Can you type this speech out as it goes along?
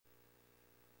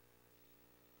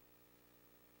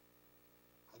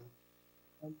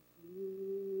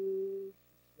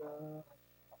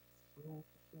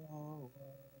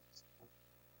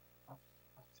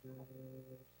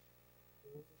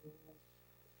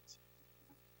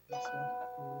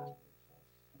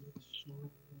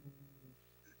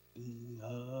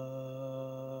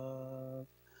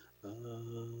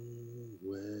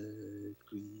were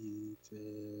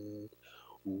created,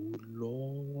 O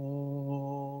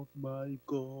Lord my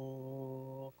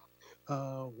God,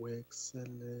 how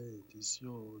excellent is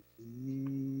your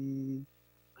name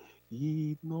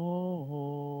in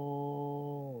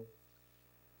all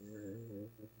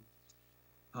earth.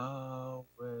 How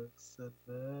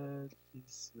excellent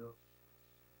is your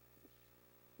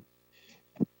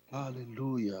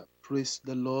Hallelujah. Praise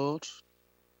the Lord.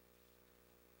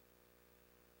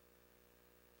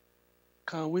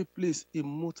 Can we please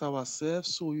emote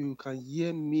ourselves so you can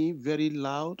hear me very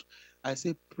loud? I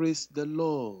say, praise the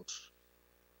Lord.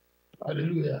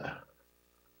 Hallelujah.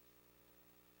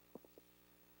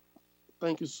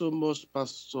 Thank you so much,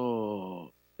 Pastor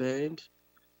Ben.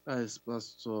 As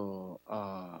Pastor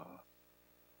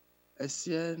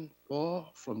Essien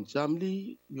from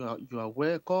Germany. You are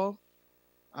welcome.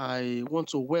 I want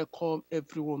to welcome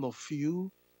every one of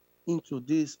you into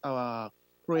this our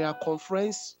prayer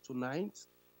conference tonight.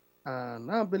 And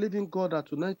I'm believing God that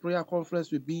tonight's prayer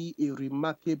conference will be a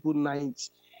remarkable night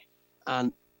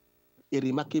and a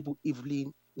remarkable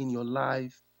evening in your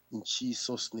life in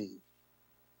Jesus' name.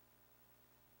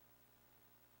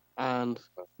 And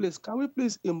please, can we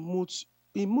please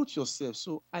emote yourself?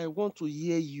 So I want to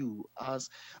hear you as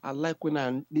I like when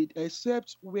I need,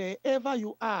 except wherever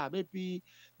you are, maybe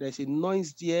there's a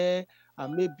noise there,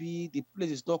 and maybe the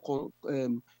place is not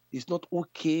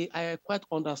okay. I quite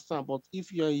understand, but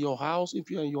if you're in your house, if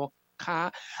you're in your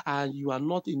car, and you are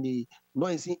not in a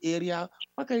noisy area,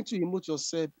 why can't you emote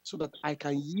yourself so that I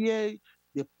can hear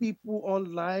the people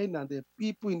online and the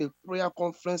people in the prayer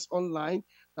conference online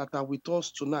that are with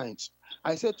us tonight?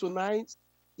 I said tonight,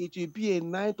 it will be a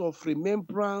night of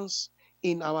remembrance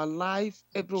in our life,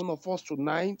 every one of us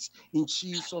tonight, in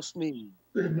Jesus' name.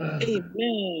 Amen.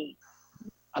 Amen.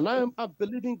 And I am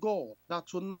believing God that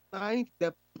tonight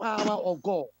the power of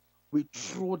God will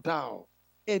throw down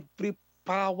every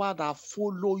power that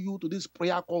follow you to this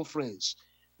prayer conference.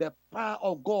 The power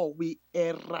of God will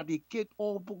eradicate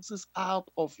all boxes out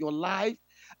of your life,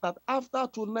 that after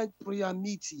tonight's prayer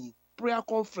meeting, prayer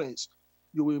conference,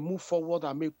 you will move forward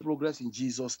and make progress in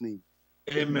Jesus' name.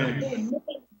 Amen.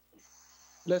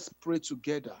 Let's pray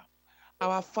together.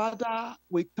 Our Father,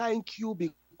 we thank you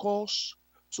because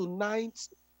tonight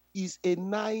is a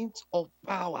night of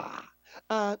power,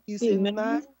 and it's a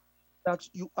night that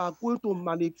you are going to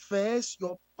manifest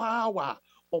your power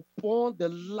upon the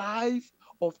life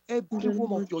of every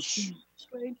one of your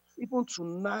children, even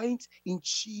tonight, in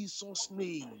Jesus'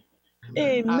 name.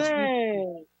 As we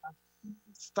Amen.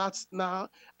 start now,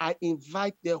 I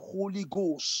invite the Holy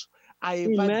Ghost. I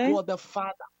invite God the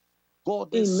Father,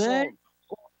 God the Son,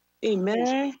 God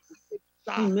Amen.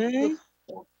 Amen.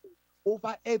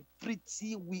 over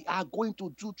everything we are going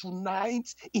to do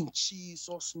tonight in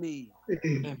Jesus' name.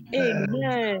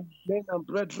 Amen. Men and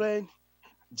brethren,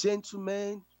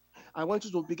 gentlemen, I want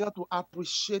you to begin to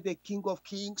appreciate the King of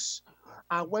Kings.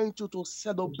 I want you to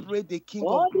celebrate the King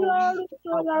of Glory.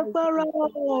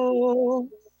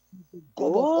 God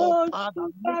of all power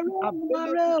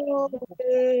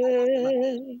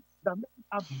that makes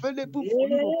it available for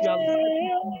you to be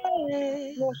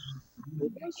alive.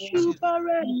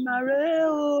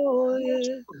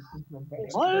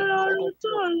 Ọlọ́run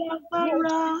tó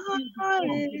lágbára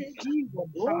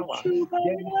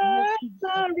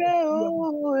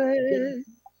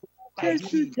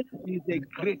He is the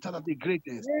greater than the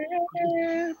greatest.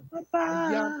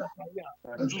 I am that I am.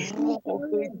 Rock of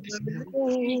ages.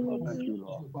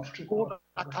 God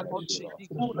that cannot change.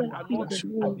 The God that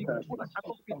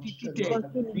cannot be defeated.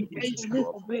 The ancient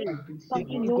of days. The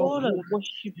King of Lord, I glory.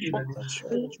 worship you. I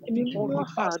Change give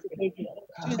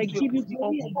you the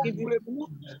glory, I give you unconquerable.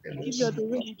 I give you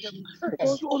adoration.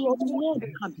 Because, oh Lord, none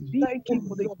can be Thank you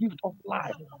for the gift of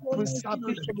life,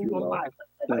 preservation in your life.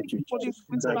 Thank you for the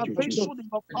preservation in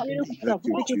your family. I have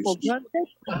taken for granted.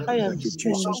 I am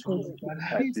so humble.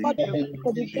 Father, thank you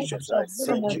for the gift of life.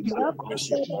 I am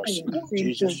so thankful.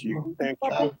 Jesus, you. Thank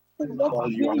you.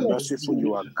 Lord, you are merciful,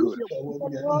 you are good.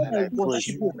 And I praise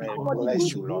you, and I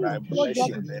bless you, Lord. I bless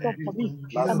your name.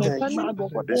 Lord, thank you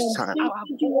for this time.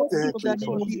 Thank you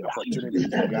for the opportunity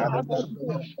to gather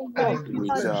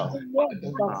with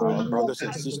our brothers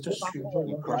and sisters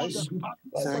in Christ.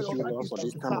 Thank you, Lord, for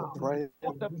this time of prayer.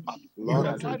 Lord,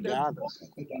 as we gather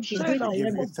to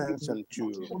give you thanks and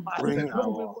to bring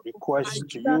our requests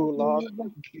to you, Lord,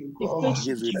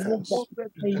 give you thanks.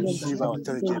 Receive our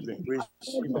thanksgiving.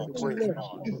 Receive our praise,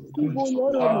 Lord.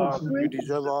 Lord, you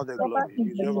deserve all the glory. You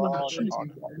deserve all the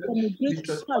honor.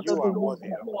 You are worthy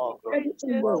of all glory.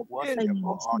 You are worthy of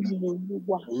all honor.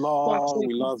 Lord,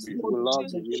 we love you. We love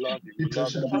you. We love you. We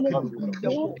love you. We love you.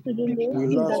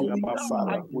 We love you, Abba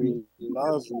Father. We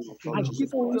love you,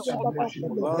 Jesus Christ.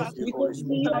 We love you, Holy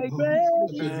Spirit.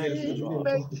 Thank you, Lord.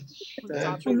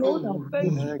 Thank you, Lord.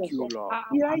 Thank you, Lord.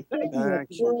 Thank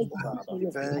you, Father.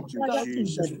 Thank you,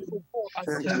 Jesus.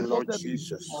 Thank you, Lord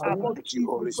Jesus. Thank you,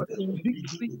 Holy Spirit.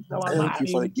 Thank you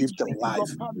for the gift of life.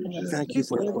 Thank you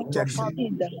for your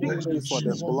protection. Thank you for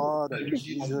the blood of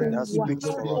Jesus that speaks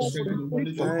for us.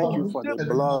 Thank you for the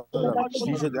blood of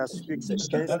Jesus that speaks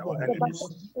against our enemies.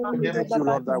 Thank you,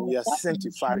 Lord, that we are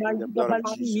sanctified in the blood of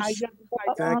Jesus.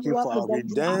 Thank you for our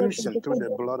redemption through the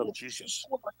blood of Jesus.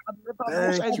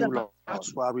 Thank you, Lord,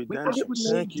 for our redemption.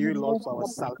 Thank you, Lord, for our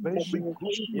salvation.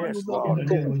 Yes, Lord.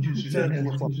 Thank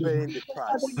you for paying the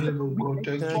price.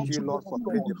 Thank you, Lord, for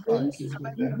paying the price.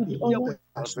 Our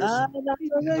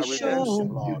redemption,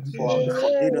 Lord, for the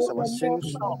forgiveness of our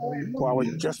sins, for our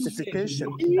justification.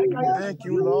 Thank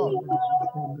you, Lord,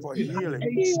 for healing.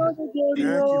 Thank you for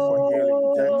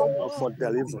healing. Thank you, Lord, for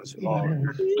deliverance,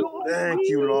 Lord. Thank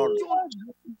you, Lord,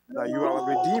 that you are a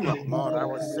redeemer, Lord,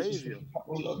 our Savior.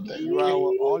 You are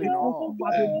our all in all.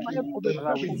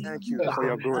 Father, we thank you for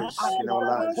your grace in our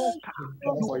lives.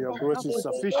 For your grace is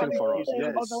sufficient for us.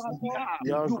 Yes.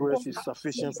 Your grace is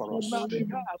sufficient for us.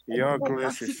 Your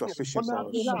grace is sufficient for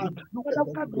us.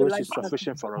 Grace is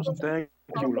sufficient for us. Thank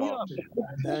you, Lord.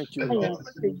 Thank you, Lord,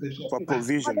 for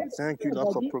provision. Thank you,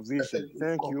 Lord, for provision.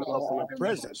 Thank you, Lord, for your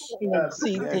presence. Yes,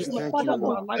 thank you,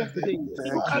 Lord.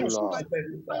 Thank you, Lord.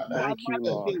 Thank you,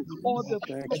 Lord.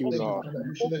 Thank you, Lord.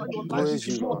 Praise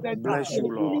you, Lord. Bless you,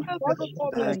 Lord.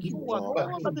 Thank you, Lord.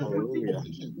 Hallelujah.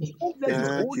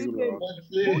 Thank you, Lord.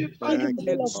 Thank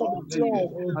you, Lord.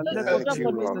 Thank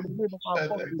you, Lord.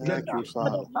 Thank you,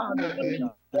 Father.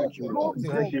 Thank you, Lord.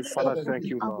 Thank you, Father. Thank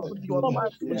you, Lord.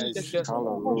 Yes,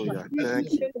 hallelujah.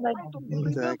 Thank you.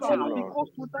 Thank you, Lord.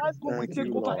 Thank you,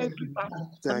 Lord.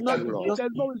 Thank you, Lord.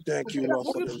 Thank you, Lord,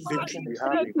 for the victory we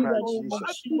have in Christ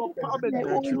Jesus.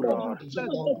 Thank you, Lord.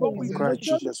 In Christ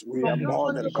Jesus, we are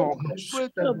more than conquerors. We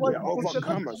are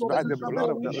overcomers by the blood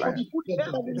of the Lamb.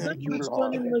 Thank you,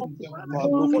 Lord, for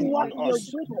looking on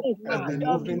us and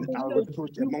removing our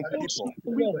reproach among people.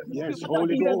 Yes,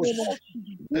 Holy Ghost.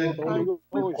 Holy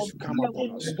Ghost, come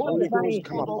upon us. Holy Ghost,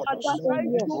 come upon us.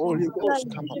 Holy Ghost,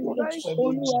 come upon us.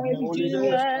 Holy Ghost,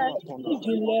 come upon us.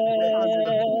 In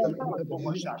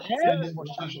the name of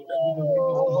Jesus.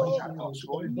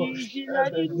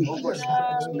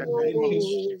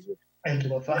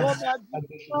 Yes.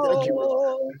 Thank you,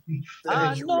 Lord.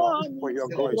 Thank you, Lord, for your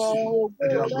grace.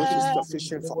 Your grace is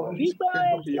sufficient for us.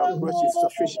 Your grace is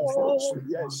sufficient for us.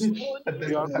 Yes.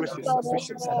 Your grace is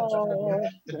sufficient for us.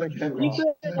 Thank you, Lord.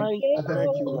 Thank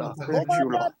you, Lord. Thank you,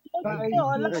 Lord.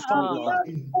 Thank you, Lord.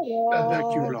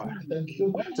 Thank you, Lord.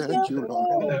 Thank you, Lord.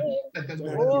 Thank you,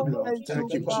 Lord.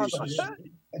 Thank you, Jesus.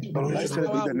 Blessed be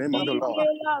the name of the Lord.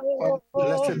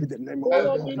 Blessed be the name of the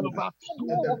Lord.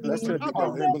 Blessed be the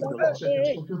name of the Lord.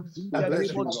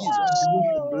 Bless you, Lord.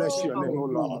 Bless your name, O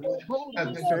Lord.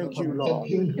 Thank you, Lord.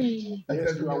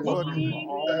 Yes, you are worthy of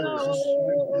all praises.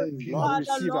 Lord,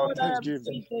 receive our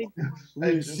thanksgiving.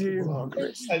 Receive our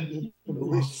grace.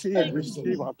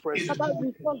 Receive our praises.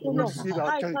 Receive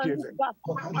our thanksgiving.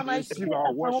 Receive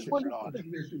our worship, Lord.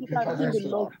 Yes,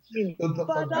 Lord.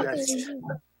 Yes.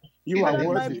 You are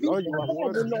worthy, Lord. You are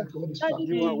worthy.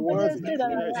 You are worthy.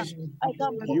 Yes.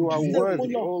 You are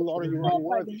worthy. Oh Lord, you are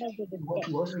worthy.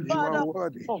 You are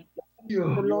worthy. You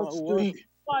are worthy.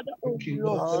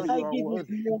 Lord, you are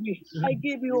worthy.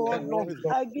 You are worthy.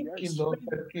 Yes.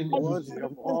 Worthy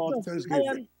of all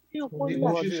thanksgiving.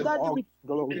 Worthy of all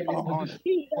glory, all honor.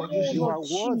 You are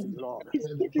worthy, Lord.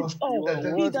 You are worthy.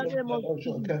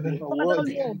 You are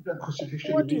worthy.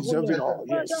 You deserve it all.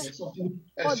 Yes.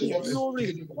 Yes.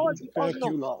 Thank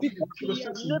you, Lord.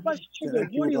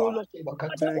 Thank you, Lord.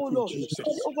 Thank you,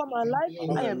 Jesus.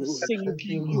 Hallelujah.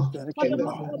 Thank you,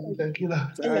 Lord.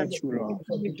 Thank you, Lord. Thank you, Lord.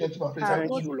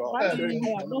 Thank you, Lord.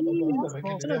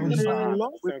 Thank you, Father.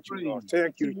 Thank you, Lord.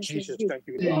 Thank you, Jesus. Thank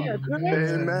you, Lord.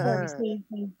 Amen.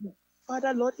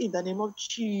 Father, Lord, in the name of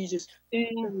Jesus.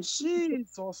 In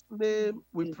Jesus' name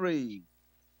we pray.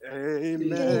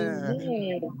 Amen.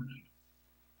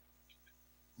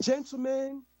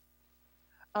 Gentlemen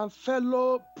and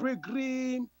fellow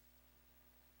pilgrims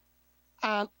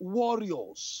and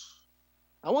warriors,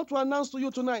 I want to announce to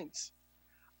you tonight,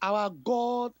 our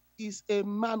God is a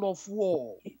man of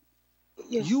war.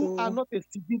 Yes, You are not a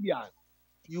civilian.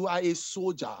 You are a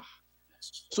soldier.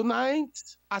 Tonight,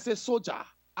 as a soldier,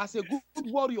 as a good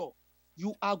warrior,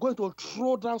 you are going to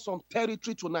throw down some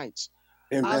territory tonight.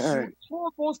 Amen. As you throw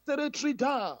those territory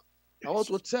down, I want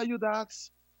to tell you that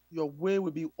your way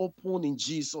will be open in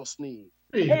Jesus' name.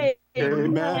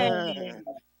 Amen.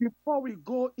 Before we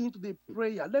go into the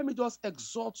prayer, let me just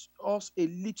exhort us a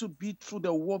little bit through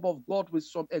the word of God with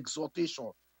some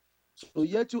exhortation. So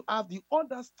yet you have the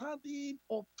understanding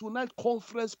of tonight's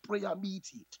conference prayer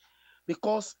meeting,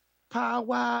 because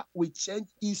power will change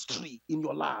history in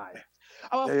your life.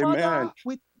 Our Father,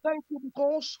 we thank you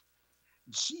because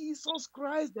Jesus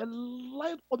Christ, the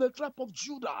Lion of the tribe of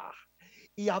Judah,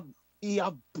 he have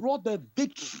brought the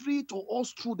victory to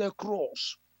us through the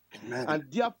cross. Amen. And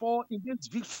therefore, in this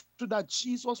victory that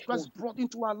Jesus Christ brought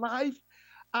into our life,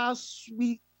 as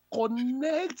we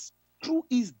connect through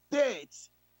his death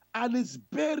and his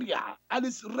burial and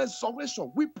his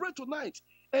resurrection, we pray tonight,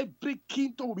 every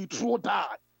kingdom will be thrown down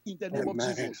in the name of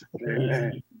Jesus.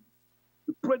 Amen.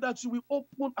 We pray that you will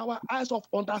open our eyes of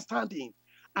understanding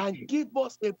and give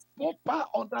us a proper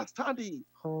understanding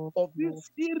of this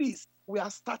series we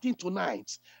are starting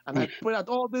tonight. And I pray that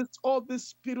all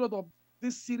this period of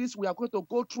this series we are going to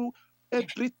go through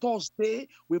every Thursday,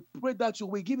 we pray that you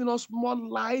will give us more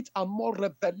light and more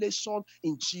revelation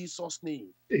in Jesus'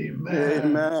 name.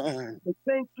 Amen. We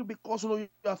thank you because you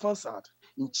have answered.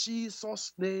 In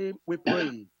Jesus' name we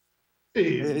pray.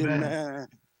 Amen.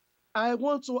 I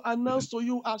want to announce to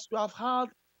you, as you have heard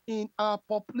in our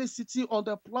publicity on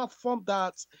the platform,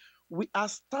 that we are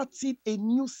starting a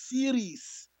new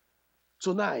series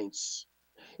tonight.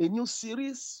 A new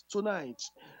series tonight.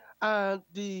 And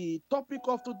the topic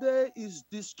of today is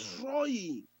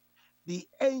destroying the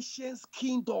ancient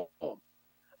kingdom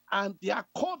and their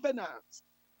covenants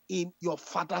in your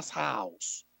father's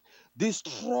house.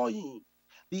 Destroying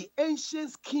the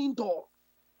ancient kingdom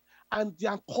and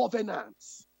their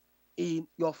covenants in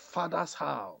your father's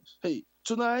house. Hey,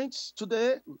 today,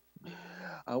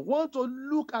 I want to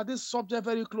look at this subject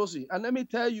very closely. And let me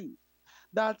tell you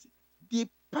that the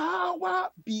power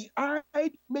behind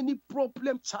many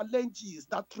problem challenges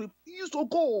that refuse to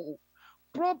go,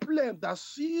 problem that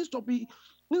seems to be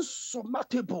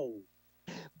insurmountable,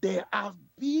 they have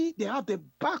the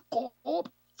backup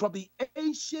from the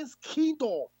ancient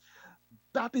kingdom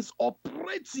that is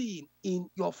operating in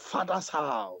your father's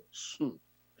house.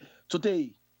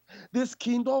 Today, this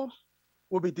kingdom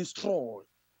will be destroyed.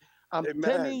 I'm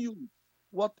telling you,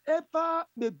 whatever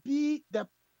may be the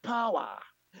power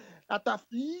that have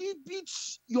limited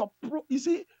you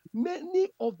see, many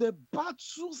of the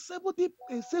battles, 70%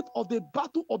 of the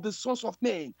battle of the sons of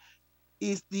men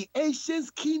is the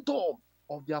ancient kingdom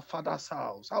of their father's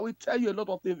house. I will tell you a lot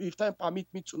of things if time permit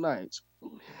me tonight.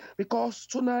 Because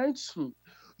tonight,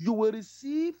 you will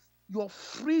receive your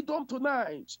freedom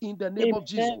tonight in the name of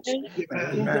Jesus. In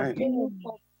the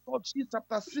book of Judges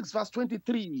chapter 6 verse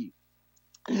 23.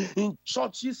 In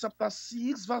Judges chapter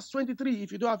 6 verse 23,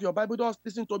 if you don't have your Bible, just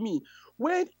listen to me.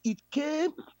 When it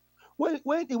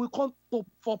will come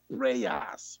for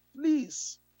prayers,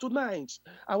 please, tonight,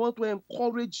 I want to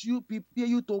encourage you, prepare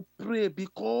you to pray,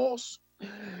 because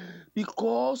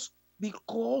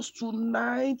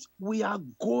tonight we are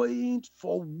going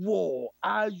for war,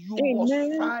 and you must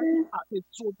fight as a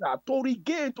soldier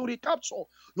to recapture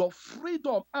your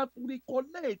freedom and to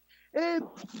recollect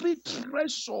every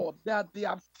treasure that they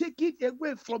have taken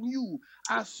away from you.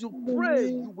 As you pray,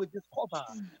 you will discover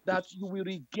that you will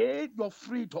regain your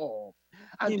freedom,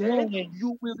 and then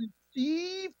you will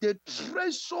receive the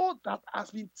treasure that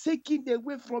has been taken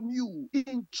away from you.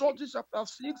 In Judges chapter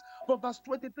 6 from verse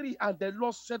 23, and the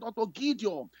Lord said unto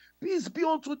Gideon, peace be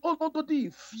unto thee,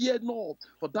 fear not,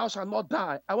 for thou shalt not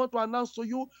die. I want to announce to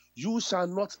you, you shall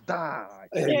not die.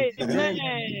 Amen.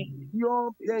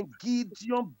 Then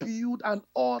Gideon built an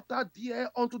altar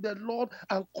there unto the Lord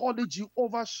and called it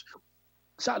Jehovah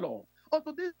Shalom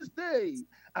unto this day.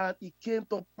 And it came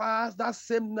to pass that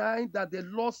same night that the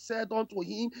Lord said unto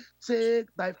him, take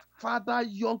thy father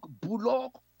young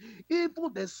bullock,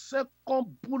 even the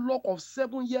second bullock of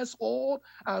 7 years old,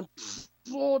 and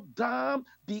throw down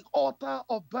the altar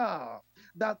of Baal.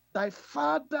 that thy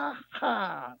father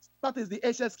has. That is the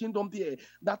ancient kingdom there.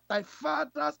 That thy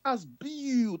fathers has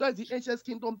built. That is the ancient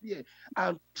kingdom there.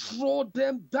 And throw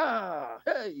them down.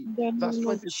 Hey, verse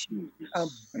 22. And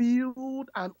build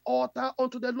an altar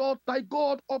unto the Lord thy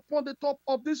God upon the top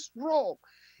of this rock.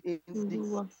 In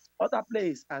the other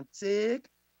place, and take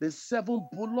the 7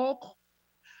 bullocks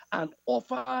and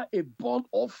offer a burnt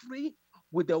offering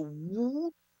with the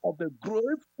wood of the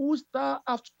grave which thou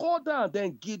hast cut down.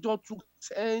 Then Gideon took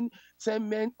 10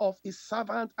 men of his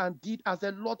servants and did as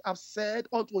the Lord have said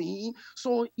unto him.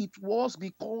 So it was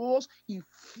because he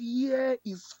feared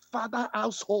his father's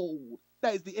household.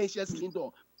 That is the ancient kingdom.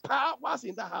 Powers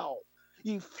in the house.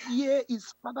 He feared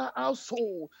his father's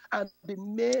household and the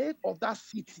men of that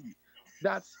city,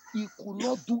 that he could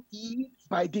not do it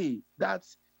by day, that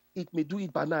it may do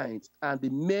it by night. And the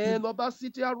men of that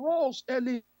city arose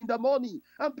early in the morning,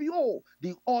 and behold,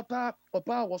 the altar of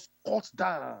Baal was cut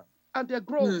down, and their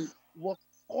grove was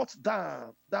cut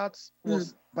down. That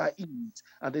was by it.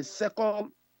 And the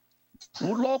second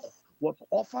bullock was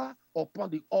offered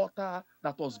upon the altar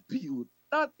that was built.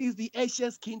 That is the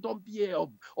ancient kingdom there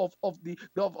of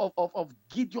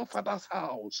Gideon's father's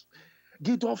house.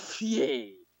 Gideon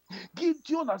feared.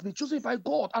 Gideon has been chosen by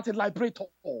God as a liberator.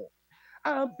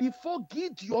 And before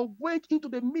Gideon went into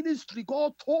the ministry,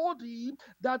 God told him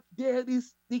that there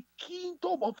is the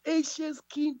kingdom of ancient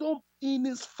kingdom in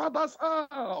his father's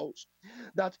house,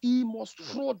 that he must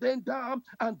throw them down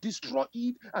and destroy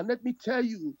it. And let me tell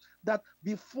you that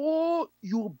before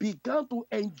you began to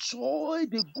enjoy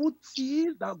the good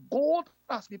things that God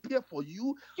has prepared for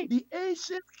you, the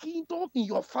ancient kingdom in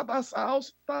your father's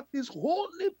house, that is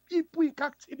holding people in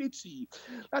captivity,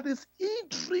 that is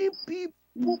hindering people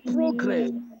progress,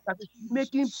 that is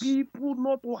making people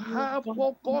not to have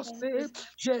what God said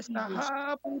they shall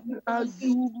have, and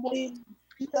you must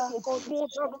be able to throw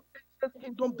down the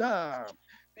kingdom down.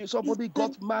 If somebody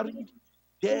got married,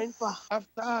 then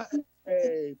after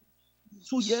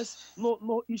 2 years,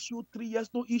 no issue. 3 years,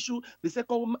 no issue. The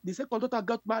second daughter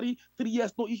got married, 3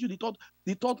 years, no issue. The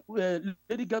third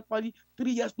lady got married,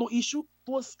 3 years, no issue.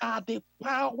 Those are the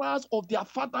powers of their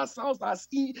father's house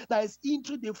that is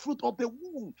into the fruit of the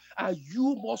womb. And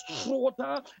you must throw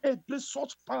down every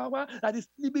such power that is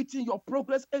limiting your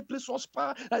progress, every such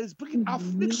power that is bringing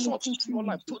affliction into your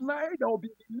life. Tonight, there will be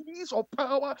release of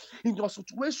power in your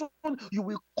situation. You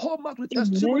will come out with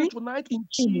testimony tonight in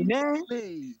Jesus'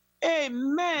 name.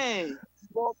 Amen.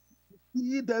 But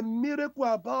the miracle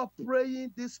about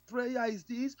praying this prayer is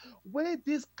this: when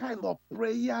this kind of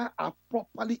prayer are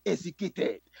properly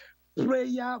executed,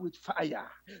 prayer with fire,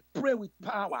 pray with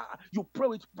power, you pray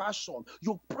with passion,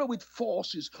 you pray with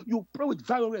forces, you pray with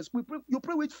violence, you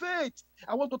pray with faith.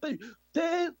 I want to tell you,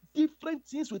 10 different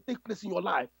things will take place in your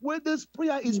life. When this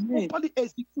prayer is properly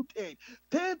executed,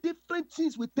 10 different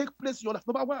things will take place in your life.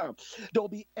 Number 1, there will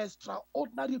be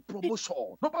extraordinary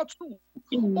promotion. Number 2,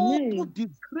 open the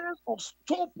grace of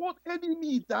stubborn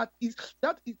enemy that is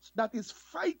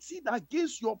fighting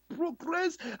against your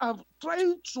progress and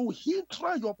trying to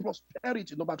hinder your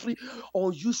prosperity. Number 3,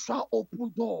 unusual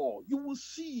open door. You will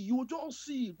just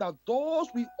see that doors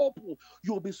will open.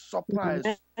 You will be surprised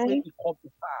when it comes to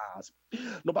pass.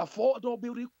 Number 4, there will be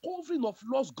recovering of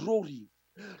lost glory,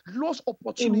 lost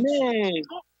opportunity.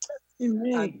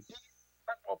 And this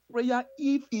type of prayer,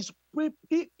 if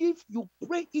you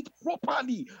pray it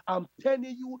properly, I'm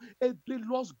telling you, every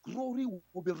lost glory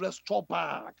will be restored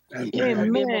back. In the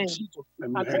name of Jesus.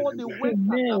 And all the ways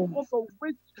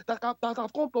that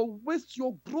have come to waste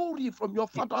your glory from your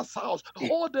father's house,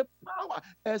 all the power,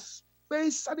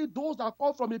 especially those that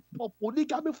come from a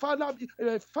polygamy family.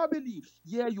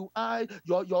 Here you are,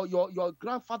 your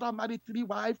grandfather married 3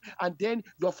 wives, and then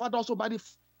your father also married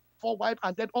 4 wives,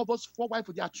 and then all those 4 wives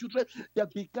with their children, they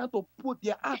began to put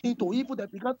their heart into evil. They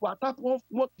began to attack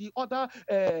the other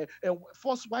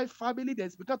first wife family. They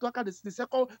began to attack the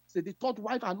second, the third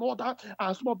wife, and all that.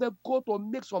 And some of them go to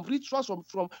make some rituals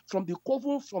from the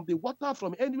coven, from the water,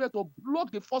 from anywhere to block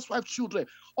the first wife children.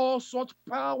 All such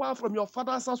power from your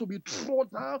father's house will be thrown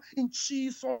down in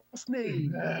Jesus'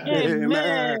 name.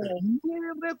 Amen.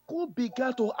 Miracle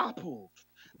began to happen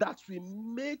that will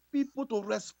make people to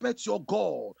respect your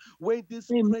God when this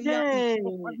prayer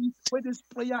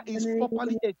is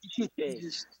properly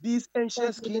executed. This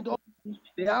ancient kingdom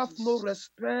They have no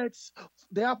respect.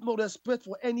 They have no respect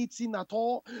for anything at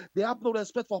all. They have no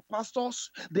respect for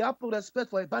pastors. They have no respect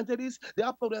for evangelists. They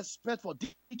have no respect for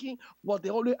deacon, but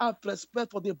they only have respect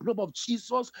for the blood of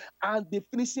Jesus and the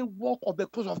finishing work of the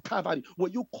cross of Calvary.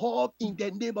 When you call in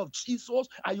the name of Jesus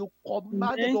and you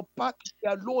command them to pack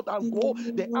their load and go,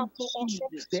 they have no option.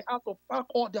 They have to pack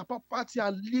all their property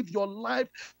and live your life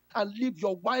and leave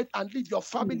your wife and leave your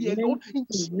family alone in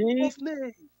Jesus'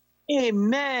 name.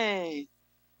 Amen.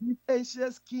 The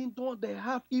ancient kingdom, they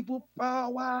have evil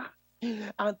power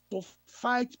and to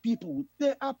fight people.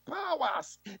 There are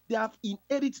powers. They have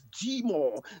inherited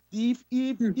demon. If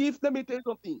let me tell you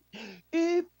something,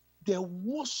 if they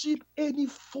worship any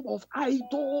form of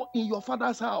idol in your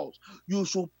father's house, you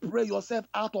should pray yourself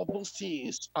out of those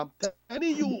things. I'm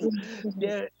telling you,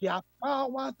 there are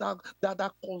powers that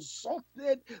are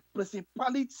consulted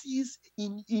principalities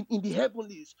in the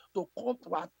heavenlies to come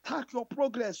to attack your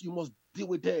progress. You must deal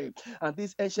with them. And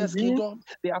this ancient kingdom,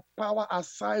 they have power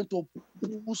assigned to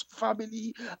push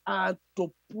family and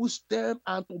to push them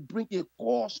and to bring a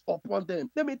curse upon them.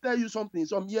 Let me tell you something.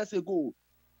 Some years ago,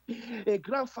 a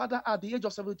grandfather at the age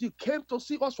of 70 came to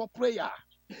see us for prayer.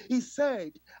 He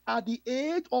said, at the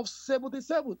age of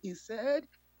 77, he said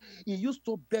he used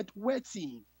to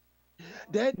bedwetting.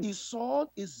 Then his son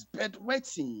is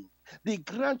bedwetting. The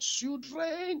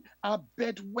grandchildren are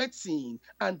bedwetting.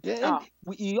 And then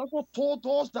he also told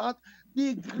us that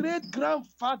the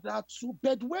great-grandfather too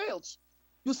bedwelt.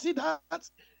 You see that?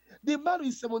 The man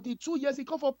is 72 years. He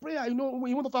come for prayer. You know,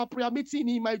 in one of our prayer meeting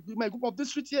in my group of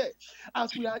district here,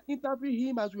 as we are interviewing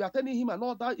him, as we are telling him and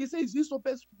all that, he says he's so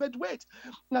bedwet,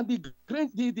 and the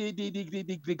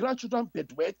grandchildren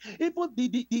bedwet.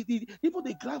 Even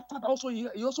the grandfather also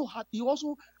he also had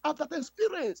that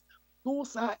experience.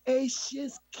 Those are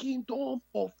ancient kingdom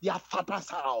of their father's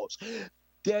house.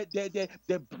 They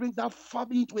bring that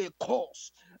family into a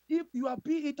cause. If you are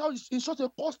being in such a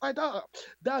cause like that,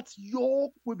 that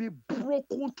yoke will be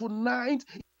broken tonight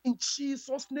in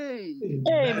Jesus' name.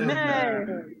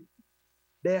 Amen.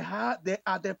 They are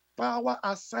the power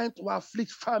assigned to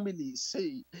afflict families.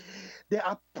 See, there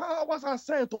are powers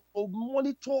assigned to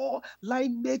monitor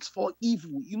lineage for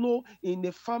evil. You know, in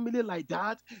a family like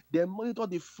that, they monitor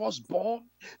the firstborn,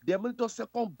 they monitor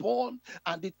secondborn,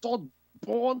 and the third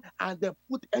born, and they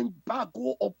put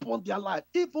embargo upon their life.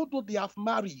 Even though they have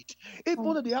married,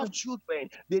 even though they have children,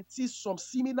 they see some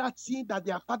similar thing that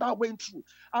their father went through.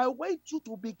 I want you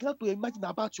to begin to imagine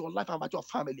about your life and about your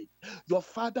family. Your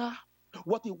father,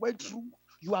 what he went through,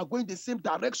 you are going the same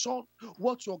direction.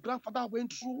 What your grandfather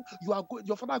went through,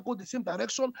 your father go the same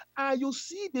direction, and you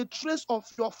see the trace of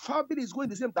your family is going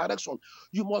the same direction.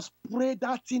 You must pray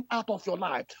that thing out of your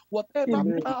life. Whatever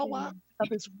power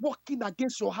that is working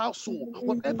against your household,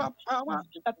 whatever power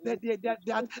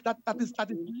that is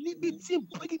limiting,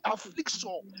 bringing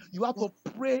affliction, you have to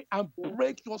pray and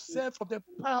break yourself from the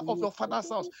power of your father's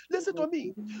house. Listen to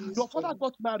me. Your father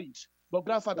got married. Your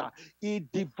grandfather, he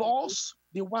divorced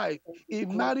the wife. He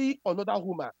married another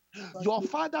woman. Your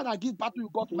father that gives birth to you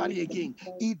got married again.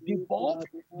 He divorced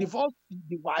the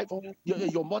wife,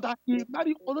 your mother. He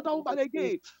married another woman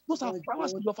again. Those are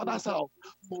powers in your father's house.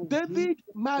 David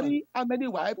married how many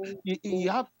wives? He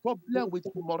have problem with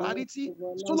immorality.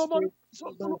 Solomon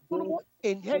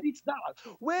inherits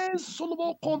that. When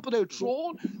Solomon come to the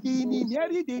throne, he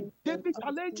inherited David's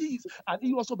challenges, and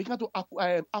he also began to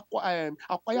acquire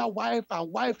wife,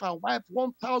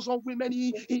 1,000 women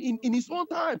in his own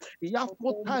time. He have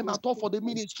no time at all for the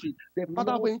ministry. The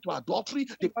father went into adultery,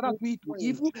 the father went into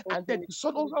evil, and then the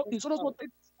son also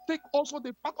take also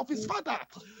the part of his father.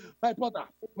 My brother,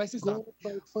 my sister,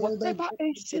 whatever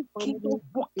ancient kingdom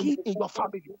working in your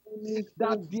family,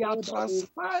 that they are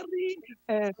transferring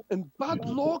bad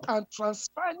luck and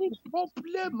transferring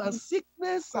problem and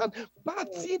sickness and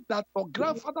bad thing that your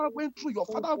grandfather went through, your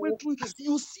father went through,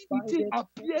 you see the thing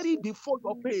appearing before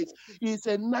your face. It's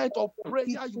a night of prayer.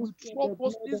 You will trust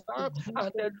us this time,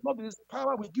 and the Lord in His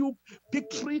power will give you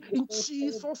victory in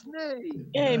Jesus' name.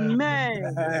 Amen.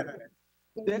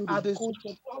 They are the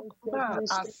strong man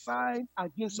assigned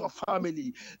against your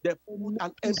family. They put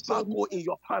an embargo in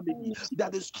your family. They are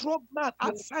the strong man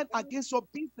assigned against your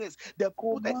business. They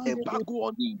put an embargo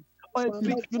on it.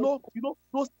 You know,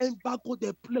 those embargo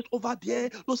they place over there,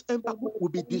 those embargo will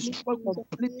be destroyed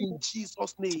completely in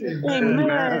Jesus' name.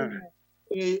 Amen.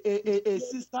 A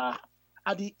sister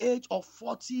at the age of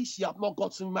 40, she have not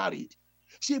gotten married.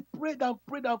 She prayed and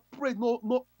prayed and prayed.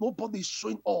 Nobody is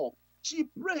showing up. She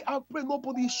prayed and prayed,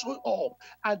 nobody showed up.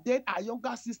 And then her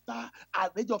younger sister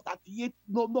at the age of 38,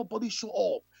 nobody showed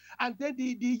up. And then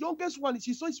the youngest one,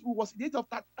 she saw she was at the age of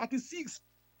 36.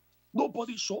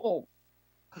 Nobody show up.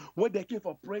 When they came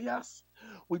for prayers,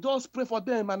 we just pray for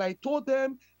them. And I told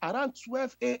them around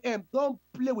 12 a.m., don't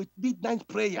play with midnight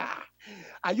prayer.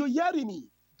 Are you hearing me?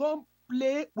 Don't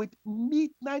play with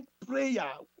midnight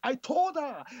prayer. I told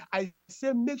her, I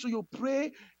said, make sure you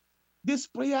pray this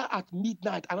prayer at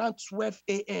midnight around 12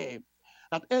 a.m.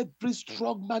 That every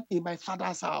strong man in my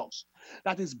father's house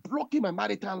that is blocking my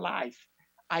marital life,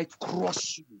 I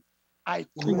crush you. I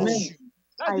crush you.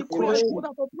 That's the prayer I told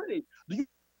her to pray. Do you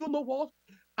know what?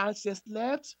 And she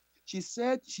slept. She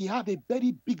said he had a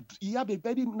very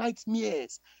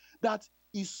nightmares that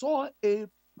he saw a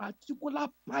particular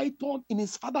python in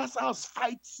his father's house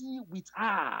fighting with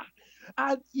her.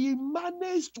 And he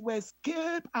managed to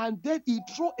escape, and then he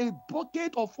threw a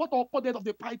bucket of water upon the head of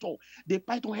the python. The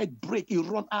python head break, he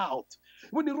run out.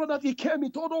 When he run out, he came, he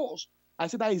told us. I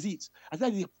said, that is it. I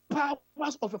said, the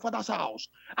powers of your father's house.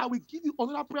 I will give you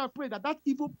another prayer, pray that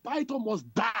evil python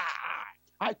must die.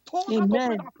 I told her to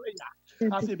pray that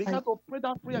prayer. I said, because to pray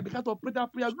that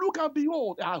prayer, look and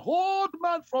behold, a old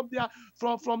man from their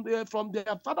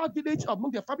father village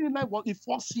among their family line was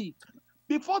fall sick.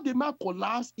 Before the man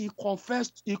collapsed, he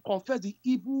confessed the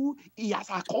evil he has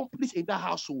accomplished in that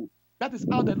household. That is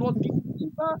how the Lord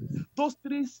delivered those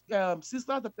three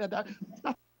sisters that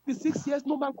 36 years,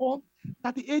 no man come.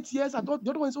 38 years, and the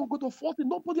other one is going to go to 40.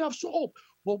 Nobody have shown up.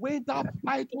 But when that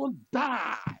python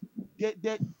died,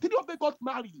 the three of them got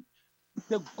married.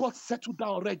 They got settled down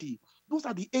already. Those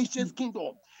are the ancient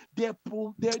kingdom. They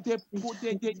attack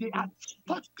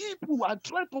people and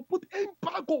try to put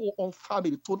embargo on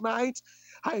family. Tonight,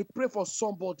 I pray for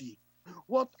somebody.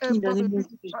 Whatever may be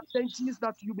the challenges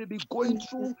that you may be going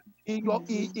through in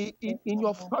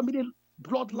your family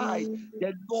bloodline,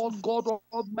 the Lord God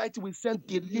Almighty will send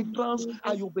deliverance,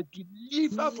 and you'll be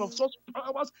delivered from such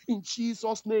powers in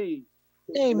Jesus' name.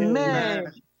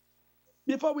 Amen.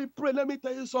 Before we pray, let me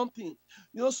tell you something.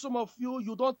 You know, some of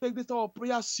you don't take this type of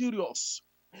prayer serious.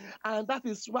 And that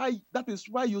is why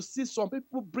you see some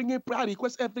people bringing prayer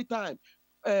requests every time.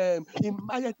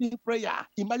 Emergency prayer.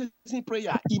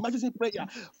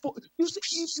 For, you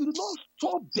see, if you do not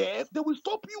stop them, they will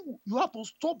stop you. You have to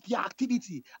stop their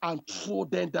activity and throw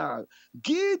them down.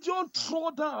 Gideon throw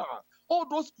down all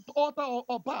those altar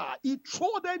or bar. He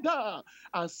throw them down.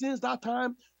 And since that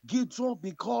time, people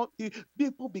began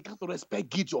to respect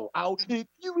Gideon. If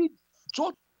you read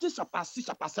chapter 6,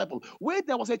 chapter 7, when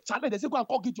there was a challenge, they said, go and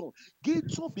call Gideon.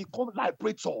 Gideon become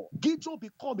liberator. Gideon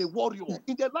become a warrior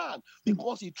in the land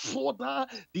because he threw down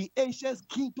the ancient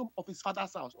kingdom of his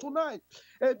father's house. Tonight,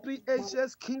 every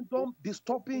ancient kingdom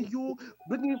disturbing you,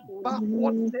 bringing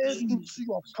backwardness into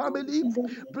your family,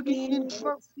 bringing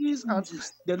entrances, and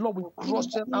the Lord will crush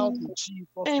them out in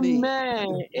Jesus' name.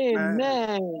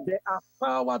 Amen. There are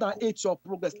power that hates your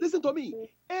progress. Listen to me.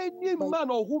 Any man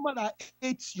or woman that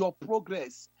hates your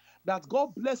progress, that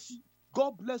God bless you,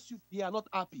 they are not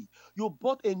happy. You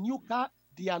bought a new car,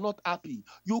 they are not happy.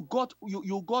 You got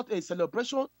a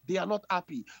celebration, they are not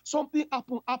happy. Something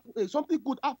good happened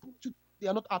to you, they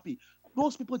are not happy.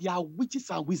 Those people, they are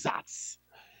witches and wizards.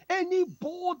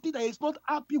 Anybody that is not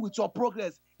happy with your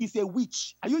progress is a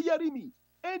witch. Are you hearing me?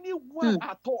 Anyone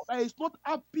at all that is not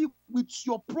happy with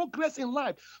your progress in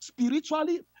life,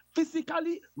 spiritually,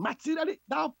 physically, materially,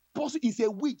 that person is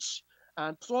a witch.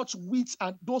 And such witch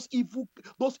and those evil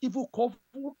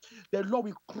couple, the Lord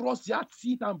will cross their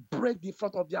teeth and break the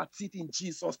front of their teeth in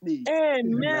Jesus' name.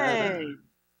 Amen.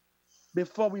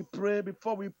 Before we pray,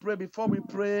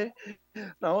 now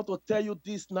I want to tell you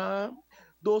this now.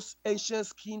 Those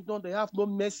ancient kingdoms, they have no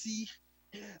mercy.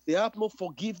 They have no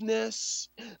forgiveness.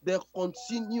 They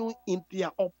continue in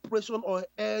their oppression, or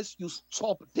else you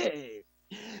stop them.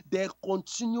 They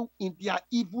continue in their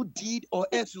evil deed, or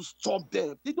else you stop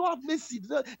them. They don't have mercy.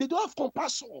 They don't have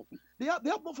compassion. They have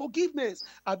no forgiveness.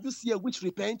 Have you seen a witch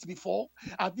repent before?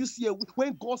 Have you seen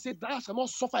when God said, "Thou shalt not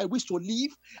suffer a witch to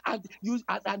live," and you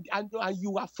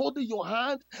are folding your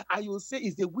hand and you say,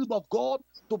 "It's the will of God."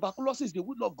 Tuberculosis is the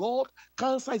will of God.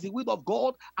 Cancer is the will of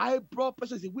God. High blood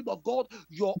pressure is the will of God.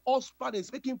 Your husband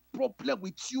is making problem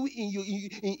with you in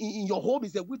your home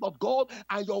is the will of God.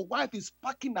 And your wife is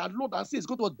packing her load and says it's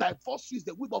going to divorce you is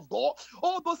the will of God.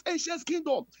 All those ancient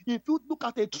kingdoms, if you look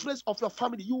at a trace of your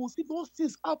family, you will see those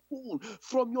things happen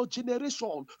from your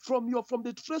generation, from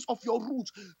the trace of your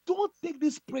roots. Don't take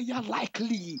this prayer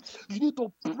lightly. You need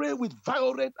to pray with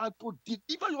violence and to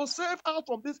deliver yourself out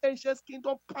from this ancient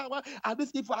kingdom power and this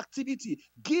evil activity.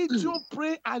 Gideon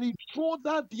pray and he throw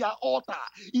down their altar.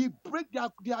 He break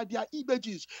their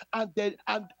images, and then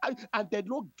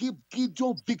Lord give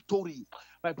Gideon victory.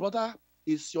 My brother,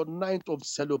 it's your night of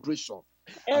celebration.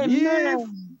 Amen.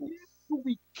 And you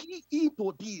will key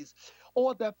into this,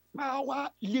 all the power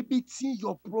limiting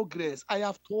your progress, I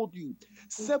have told you,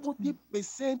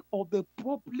 70% of the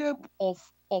problem of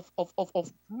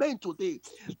men today,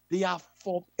 they are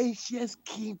from ancient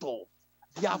kingdom.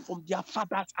 They are from their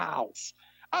father's house.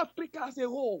 Africa as a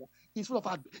whole is full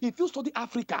of, if you study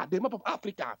Africa, the map of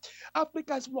Africa,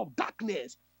 Africa is full of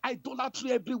darkness,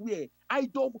 idolatry everywhere. I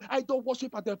don't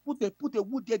worship, and they put a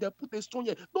wood there, they put a stone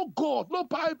here. No God, no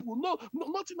Bible, no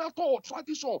nothing at all.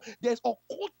 Tradition. There's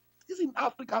occult in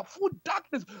Africa, full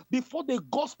darkness before the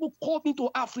gospel called into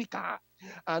Africa.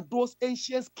 And those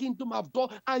ancient kingdoms have done,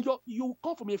 and you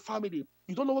come from a family,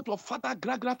 you don't know what your father,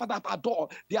 grandfather have done.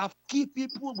 They have killed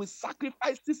people with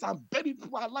sacrifices and buried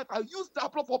people alive and used their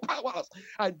blood for powers.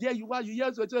 And there you are, you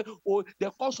hear, oh, they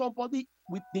call somebody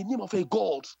with the name of a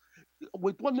god,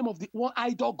 with one name of the one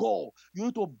idol god. You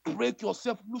need to break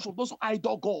yourself loose from those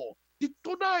idol god.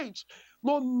 Tonight,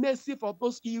 no mercy for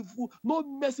those evil, no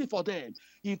mercy for them.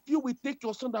 If you will take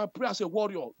your son and pray as a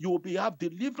warrior, you will have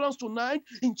deliverance tonight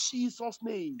in Jesus'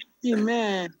 name.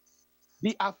 Amen.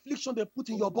 The affliction they put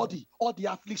in your body, or the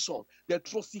affliction, they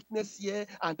throw sickness here,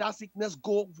 and that sickness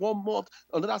go 1 month,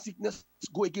 another sickness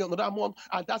go again another month,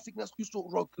 and that sickness used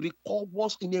to recall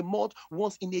once in a month,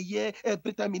 once in a year,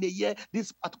 every time in a year.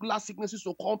 This particular sickness used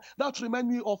to come. That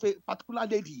reminds me of a particular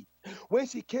lady. When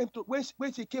she came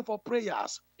for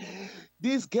prayers,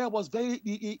 this girl was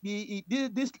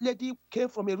this lady came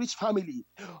from a rich family,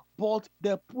 but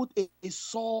they put a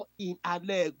saw in her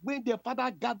leg. When the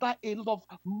father gathered a lot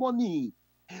of money,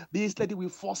 this lady will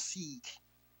foresee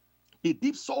a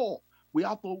deep saw. They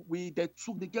get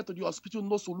to the hospital,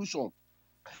 no solution.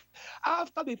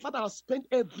 After the father has spent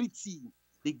everything,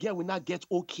 the girl will not get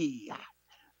okay.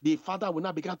 The father will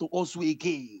not begin to also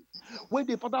again. When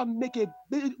the father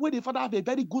have a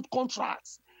very good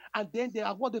contract, and then they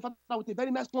award the father with a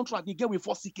very nice contract, the girl will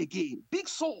fall sick again. Big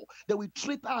soul. They will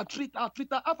treat her.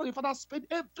 After the father spent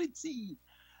everything,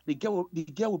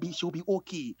 she'll be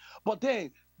okay. But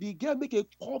then the girl make a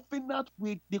covenant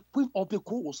with the queen of the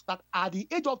coast that at the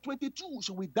age of 22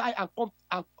 she will die and come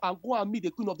and go and meet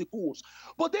the queen of the coast.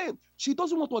 But then she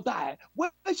doesn't want to die. When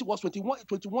she was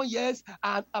 21 years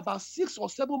and about 6 or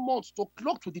 7 months to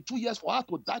clock 22 years for her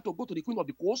to die to go to the queen of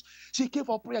the coast, she came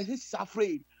for prayer. She's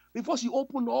afraid. Before she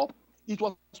opened up, it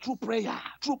was through prayer.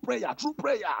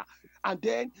 And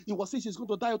then he was saying she's going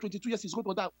to die at 22 years, she's going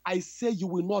to die. I say you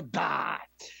will not die.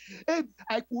 And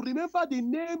I could remember the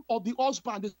name of the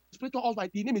husband, the spiritual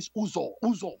husband. The name is Uzo.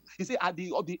 He said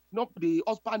the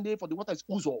husband name for the water is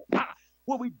Uzo.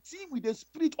 When we deal with the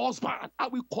spirit husband,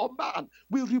 and we command,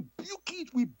 we rebuke it,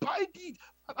 we bind it.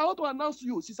 I want to announce to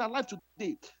you, she's alive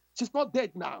today. She's not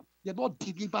dead now. They don't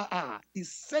deliver her. He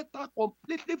set her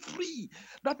completely free.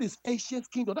 That is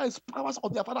ancient kingdom. That is powers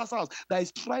of their father's house that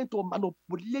is trying to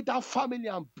manipulate that family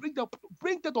and bring them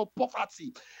to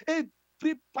poverty.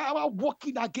 Every power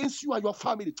working against you and your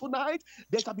family tonight,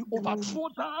 they shall be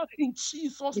overthrown in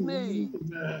Jesus' name.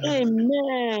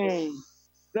 Amen.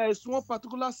 There is one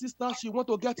particular sister, she want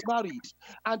to get married,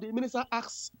 and the minister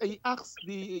asks the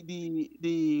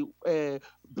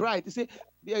bride. He say,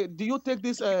 "Do you take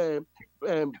this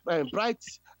bride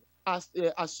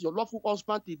as your lawful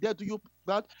husband? Did do you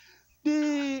that?"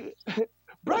 The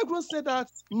bridegroom said that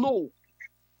no.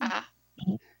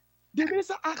 The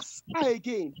minister asked her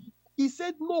again. He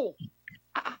said no.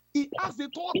 He asked the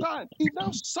third time. He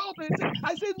now shouted.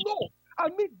 I said no. I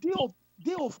mean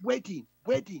day of wedding.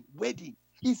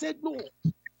 He said no.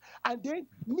 And then,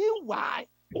 meanwhile,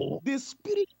 the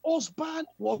spirit husband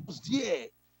was there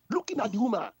looking at the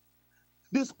woman.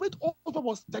 The spirit husband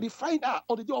was terrifying her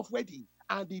on the day of wedding.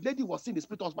 And the lady was seeing the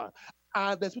spirit husband.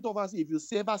 And the spirit husband said, if you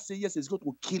ever say yes, it's going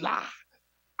to kill her.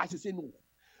 I should say no.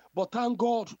 But thank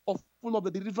God of one of the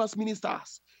deliverance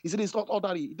ministers. He said it's not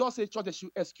ordinary. He does say church they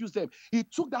should excuse them. He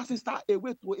took that sister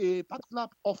away to a particular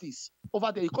office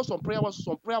over there. He called some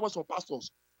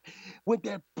pastors. When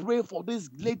they pray for this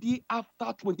lady,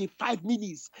 after 25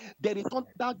 minutes, they return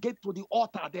that gate to the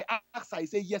altar. They ask her, he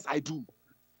said, yes, I do.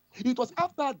 It was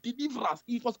after deliverance.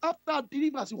 He was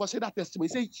saying that testimony.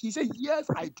 He said, yes,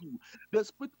 I do. The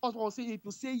spirit was saying, if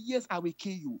you say yes, I will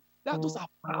kill you. Those are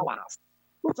powers.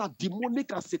 Those are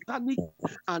demonic and satanic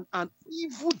and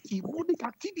evil demonic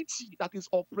activity that is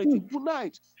operating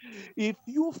tonight. If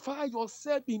you find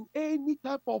yourself in any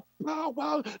type of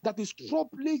power that is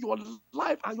troubling your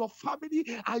life and your family,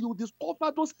 and you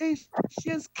discover those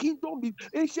ancient kingdom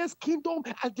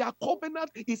and their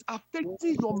covenant is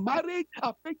affecting your marriage,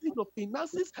 affecting your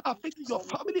finances, affecting your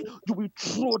family, you will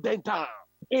throw them down.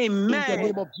 Amen. In the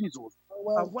name of Jesus.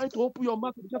 I want to open your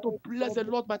mouth and begin to bless the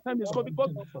Lord. My time is gone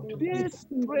because this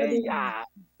prayer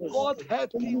God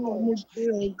helping us.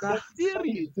 The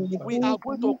series we are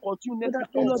going to continue next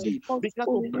Thursday. Begin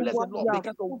to bless the Lord.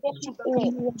 Begin to worship the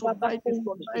Lord. Tonight is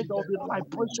your night of the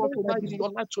liberation tonight in your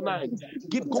life tonight.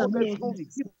 Give God the glory.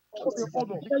 Give God the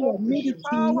honor. Because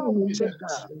power will change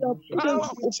that. Power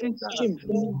will change that.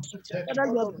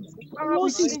 Power will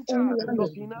change that in your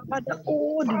finances.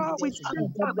 Power will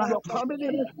change that in your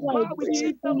family. Power will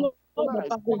change that in your life.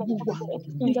 Call upon the Lord.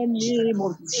 In the name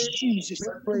of Jesus. We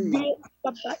pray.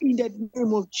 Papa, in the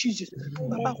name of Jesus.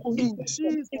 Papa, In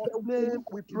Jesus' name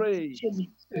we pray.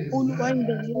 In the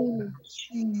name of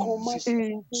Jesus.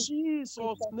 In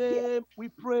Jesus' name we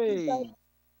pray.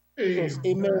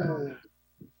 Amen.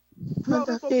 Now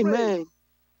let's pray. Amen.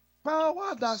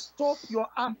 Power that stop your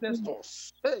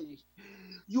ancestors. Hey,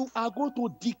 you are going to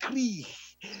decree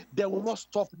they will not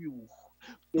stop you.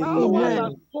 Power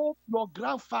that stop your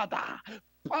grandfather.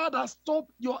 Power that stop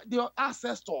your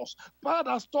ancestors. Power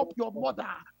that stop your mother.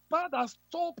 Power that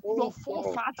stop your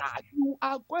forefather. You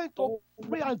are going to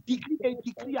pray and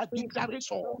decree a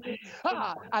declaration.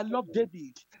 I love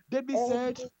David. David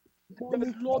said,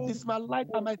 the Lord is my light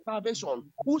and my salvation.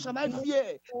 Who shall I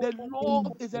fear? The Lord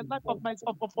is a light of my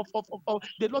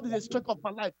the Lord is the strength of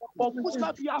my life. Of who shall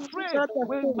I be afraid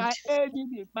when my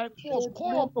enemy, my foes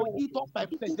come to eat up my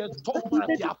flesh? There's no man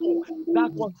therefore.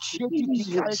 That was David's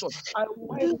declaration. I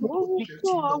want you to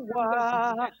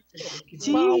declare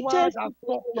power that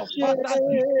stops your father.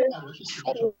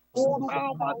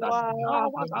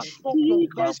 Power that stop your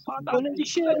grandfather.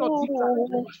 Declare your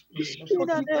declaration. In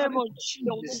the name of Jesus.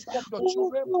 Do not stop your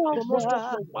children. Do not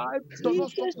stop your wife. Do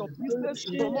not stop your business.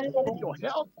 Do not stop your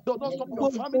health. Do not stop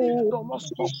your family. Do not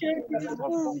stop you. Do not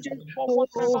stop forward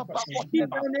ever, backward In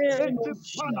ever. the name Any of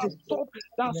power Jesus.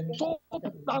 that stop your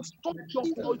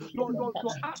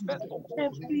aspect of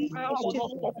power will not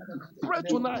stop you. Pray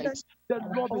tonight. The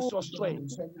Lord is your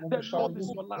strength. The Lord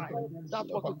is your life. That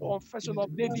was the confession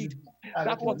of David.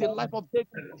 That was the life of David.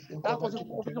 That was the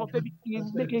confession of David. He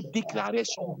make a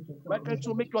declaration. Why can't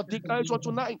you make your declaration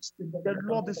tonight? The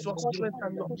Lord is your strength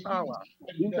and your power.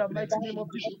 In the mighty name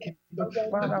of Jesus.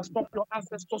 Father, stop your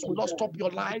ancestors will not stop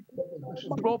your life.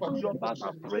 Open your mouth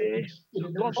and pray.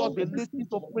 Don't just be listening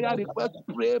to prayer requests.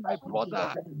 Pray, my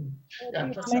brother.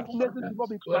 Sicknesses will not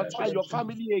be transferred in your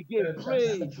family again.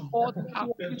 Pray. All the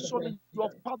affliction in your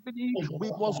family we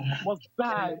must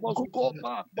die, must go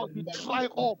back, must be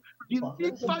dried up.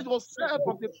 Deliver yourself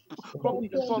from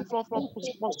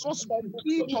such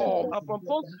kingdom and from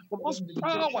those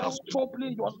powers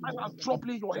troubling your life and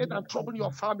troubling your head and troubling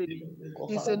your family.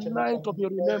 It's a night of the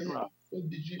remembrance.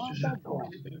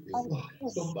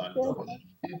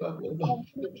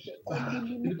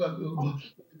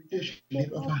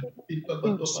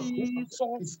 In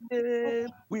Jesus' name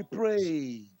we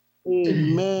pray.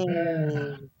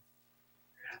 Amen.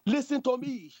 Listen to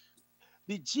me.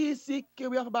 The GCK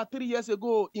we have about 3 years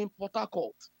ago in Port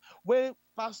Harcourt, when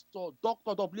Pastor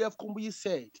Dr. W.F. Kumbi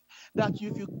said that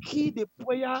if you kill the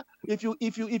prayer, if you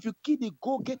kill the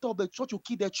go-getter of the church, you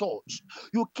kill the church.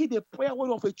 You kill the prayer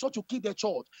warrior of a church, you kill the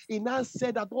church. He now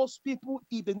said that those people,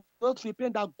 if they not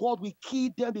repent, that God will kill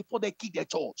them before they kill the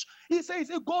church. He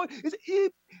says, God, if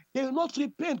they will not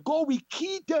repent, God will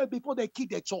kill them before they kill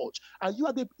the church. And you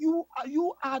are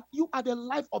the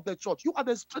life of the church. You are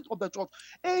the strength of the church.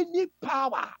 Any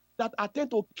power that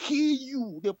attempt to kill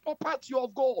you, the property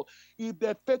of God, if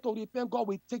they fail to repent, God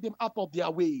will take them out of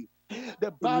their way.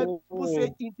 The Bible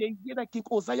says, in the year that King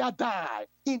Uzziah died,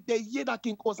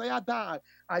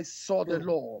 I saw the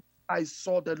Lord. I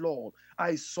saw the Lord.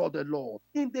 I saw the Lord.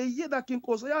 In the year that King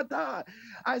Uzziah died,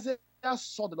 I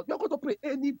saw the Lord. You're going to pray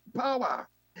any power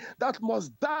that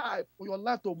must die for your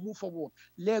life to move forward.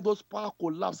 Let those power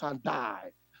collapse and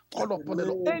die. Call upon the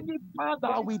Lord. Any power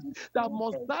that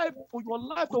must die for your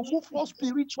life to move forward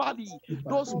spiritually,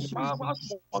 those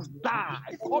powers must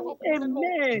die. Call upon the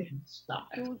Lord.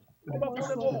 Call upon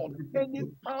the Lord. Any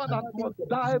power that must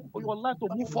die for your life to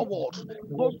move forward,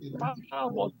 those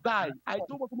powers must die. I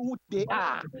don't want to know who they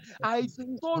are. I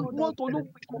don't want to know.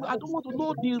 I don't want to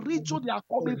know the region they are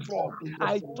coming from.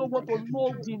 I don't want to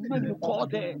know the name you call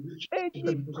them.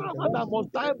 Any power that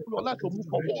must die for your life to move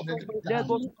forward, let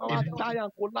those powers die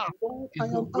and collapse.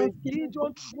 When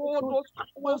Gideon threw those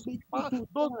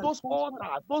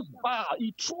altars, those bars,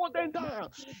 he threw them down.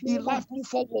 His life moved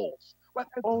forward. When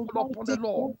I call upon the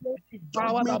Lord,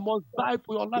 power that must die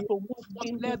for your life to move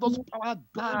forward, let those power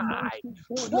die.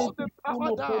 Throw the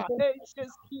power down. Ancient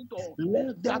kingdom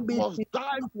that must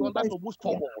die for your life to move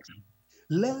forward.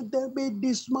 Let them be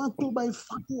dismantled by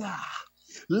fire.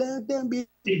 Let them be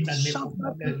In the name of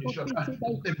shattered let into pieces by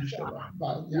them destroy. fire.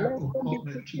 But Let Yaakov, them be God,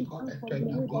 let taken God, out and from take the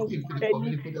them, way God, by into the any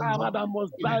community, put them, power God, that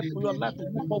must in the die name for of your Jesus, life to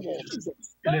in move the name of forward. Jesus,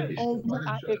 in the Hey, name of you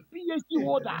are a Jesus, PhD in the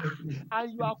holder name of Jesus, and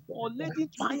you are collecting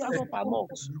trials of a month.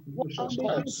 What Jesus and they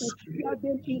Christ, just tear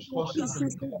them into cause them to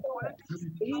pieces be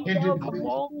in in the the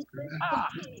among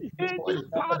any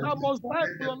power that must die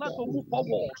for your life to move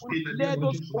forward. Let name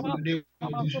of those Jesus, powers in the name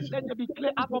of Jesus, let them be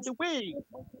cleared out of the way.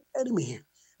 Enemy.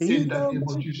 in In the the name of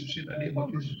mighty Jesus, in the name name of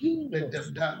of Jesus, let them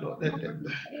Jesus. die, Lord, let them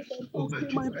die.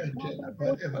 Almighty My God, Father,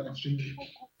 God, everlasting.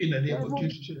 In the name of devil,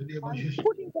 Jesus, in the name of I Jesus,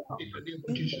 put it down in the name of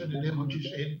in Jesus, the in the name of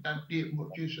Jesus, in the name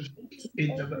of Jesus, in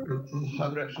the every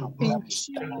name in of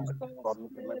Jesus' name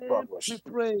we Progress.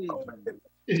 pray. Amen.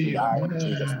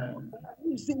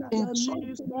 In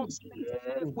Jesus'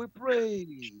 name we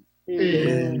pray.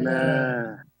 Amen.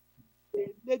 Amen. A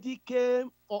lady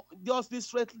came just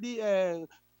this recently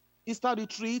Easter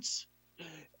retreat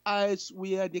as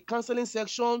we had the counseling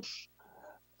section.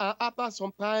 After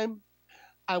some time,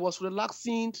 I was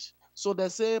relaxing. So they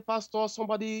say, Pastor,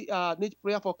 somebody needs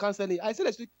prayer for counseling. I said,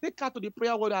 actually, take her to the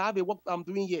prayer where I have a work I'm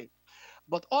doing here.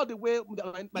 But all the way,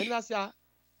 my leader said,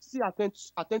 see, attend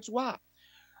to her.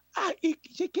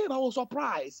 She came, I was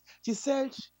surprised. She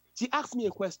said, she asked me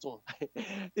a question.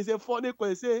 It's a funny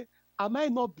question. She said, am I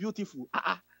not beautiful?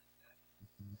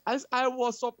 As I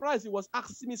was surprised he was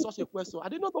asking me such a question. I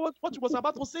didn't know what he was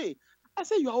about to say. I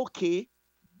said, you are okay.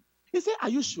 He said, are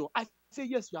you sure? I said,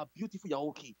 yes, you are beautiful, you are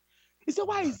okay. He said,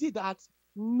 why is it that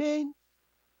men,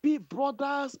 be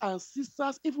brothers and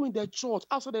sisters, even in the church,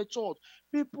 outside the church,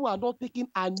 people are not taking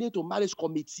a name to marriage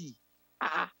committee?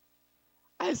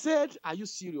 I said, are you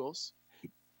serious?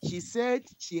 She said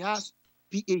she has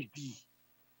PhD.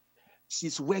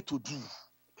 She's well to do.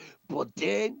 But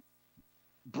then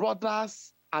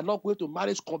brothers are not going to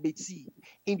marriage committee.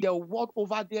 In the world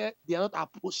over there, they are not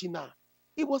approaching her.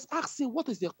 He was asking, what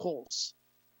is the cause?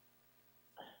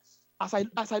 As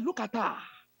I look at her,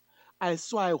 I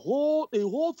saw a whole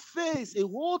face, a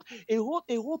whole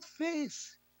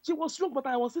face. She was young, but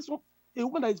I was this one, a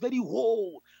woman that is very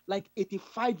old, like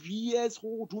 85 years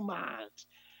old woman.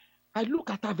 I look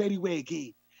at her very well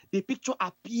again. The picture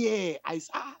appear. I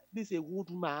say, this is a old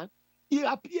woman. He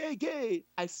appear again.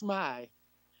 I smile.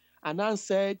 And then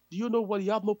said, do you know what?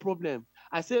 You have no problem.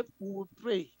 I said, we will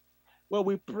pray. When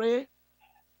we pray,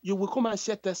 you will come and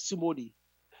share testimony.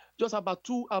 Just about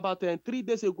 3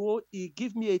 days ago, he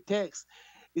gave me a text.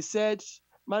 He said,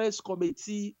 marriage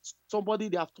committee, somebody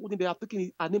they have told him they have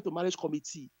taken a name to marriage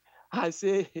committee. I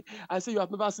say, you have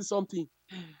never seen something.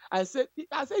 I said,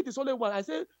 it is only one. I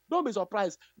said, don't be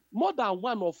surprised. More than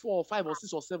 1 or 4 or 5 or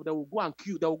 6 or 7, they will go and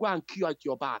queue. They will go and queue at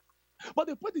your back. But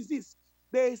the point is this: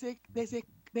 there is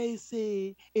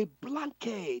a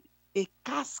blanket, a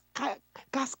casket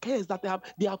that they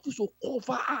have used to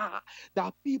cover her,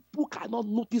 that people cannot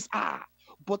notice her.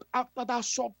 But after that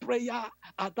short prayer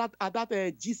at that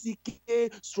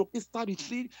GCK stroke Easter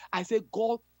retreat, I said,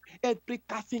 God, every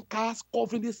casting cast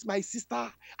covering this, my sister,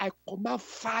 I command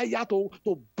fire to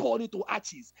burn into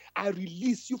ashes. I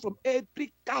release you from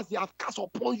every cast they have cast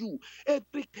upon you,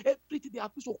 everything they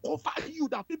have used to cover you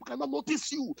that people cannot notice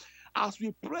you. As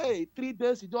we pray, 3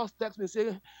 days, he just text me and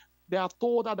say, they have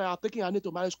told that they are taking a name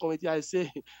to marriage committee. I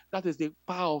say, that is the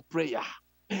power of prayer.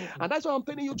 And that's what I'm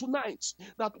telling you tonight,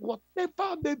 that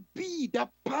whatever may be the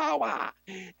power,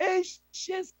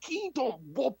 ancient kingdom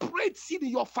operates in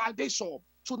your foundation.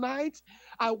 Tonight,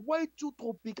 I want you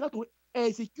to begin to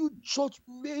execute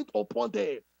judgment upon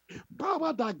them.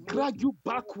 Power that drag you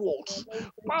backwards.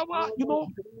 Power,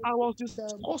 I was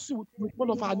discussing with one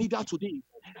of our leaders today.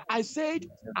 I said,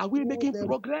 are we making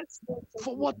progress?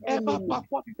 For whatever,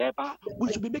 whatever,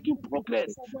 we should be making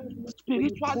progress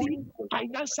spiritually,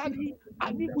 financially.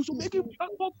 I mean, we should make it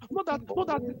not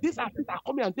that these are things are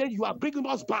coming and then you are bringing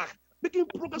us back. Making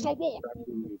progress on what?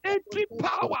 Every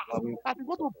power that is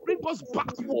going to bring us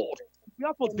backward. We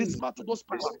have to dismantle those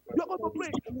powers. You are going to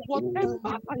pray. Whatever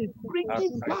that is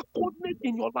bringing backwardness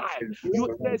in your life,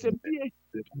 there's a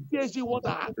PhD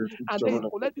water, and then he's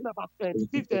collecting about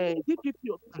 50,000.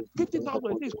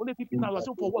 He's collecting 50,000.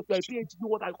 So for what? You are a PhD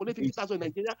water, I collect 50,000 in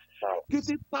Nigeria.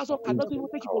 50,000 cannot even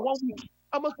take you for 1 week.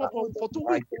 How much more for 2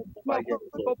 weeks? You are going to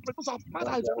pray because our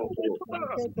Father is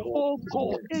oh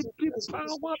God, every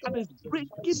power that is bringing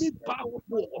me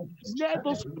backward, let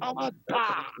those power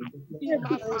die in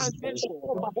my foundation.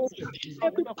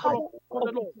 Every power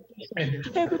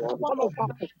every power of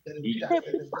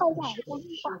every power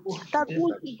that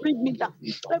wants to bring me down,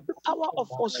 every power of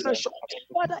frustration,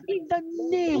 Father, in the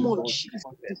name of Jesus,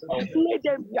 let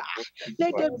them die.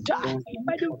 Let them die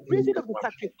by the reason of the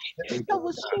sacrifice that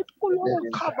was shed for on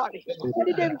Calvary.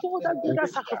 Let them go that greater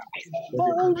sacrifice.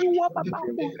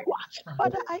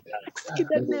 Father, I ask in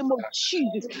the name of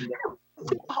Jesus.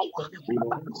 Every power,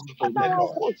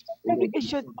 every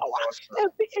ancient power,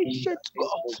 every ancient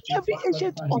God, every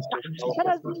ancient altar that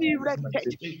has been erected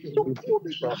to pull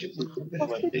me down,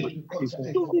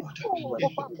 to restore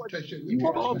of our body,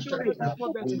 for our children, for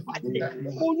the fighting.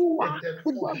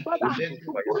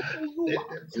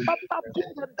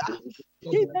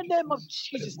 In the name of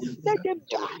Jesus, let them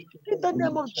die. In the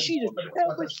name of Jesus,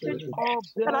 every strange power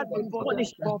that has been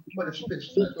punished. In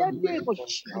the name of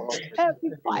Jesus,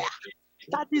 every fire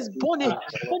that is burning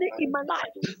in my life,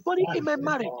 burning in my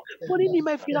marriage, burning in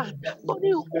my finance,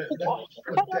 burning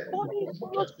burning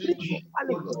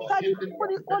spiritually, that is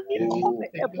burning only common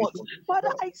efforts.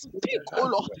 Father, I speak, oh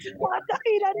Lord, Father,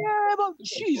 in the name of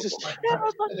Jesus, let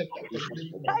us not die in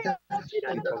the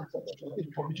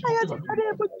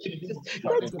name of Jesus.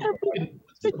 Let every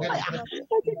fire,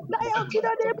 let it die out in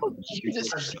the name of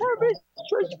Jesus. Every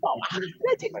strange power,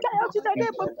 let it die out in the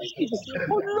name of Jesus.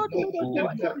 Oh Lord,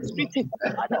 what is written.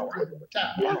 Father,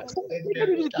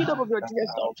 the kingdom of your dear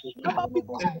self.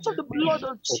 Because of the blood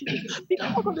of Jesus,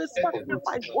 because of the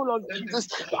sacrifice, oh Lord Jesus,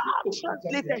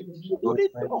 translated into the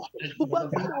door. We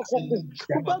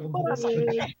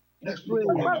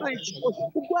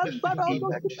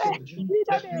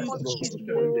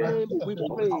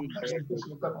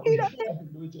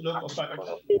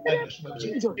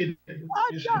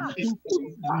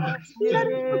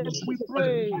pray. We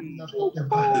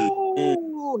pray.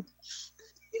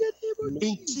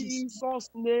 In Jesus'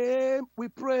 name, we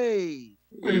pray.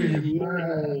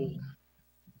 Amen.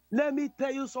 Let me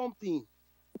tell you something.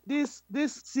 This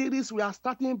series we are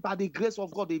starting by the grace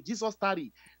of God, if Jesus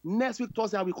tarry. Next week,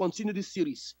 Thursday, I will continue this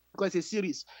series because it's a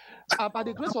series. By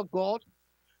the grace of God,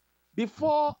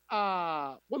 before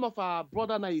one of our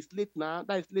brother now is late now,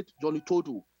 that is late Johnny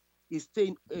Todu, is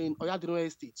staying in Oyadino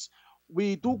Estate.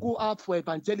 We do go out for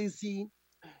evangelism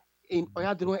in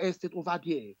Oyadino Estate over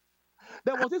there.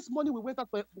 There was this morning we went out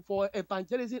for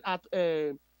evangelism at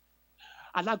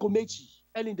Alagomeji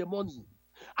early in the morning.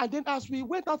 And then as we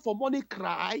went out for morning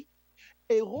cry,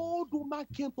 a old woman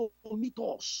came to meet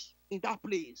us in that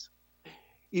place.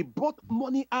 He brought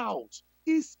money out.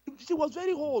 She was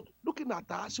very old. Looking at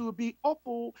her, she will be up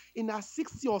in her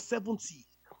 60 or 70.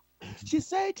 She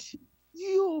said,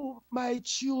 "You, my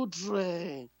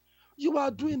children, you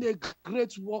are doing a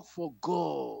great work for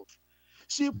God."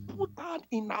 She put that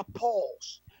in her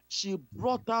purse. She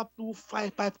brought up to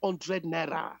 500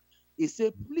 naira. He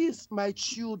said, "Please, my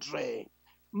children,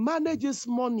 manage this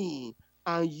money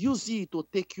and use it to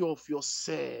take care of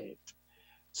yourself."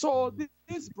 So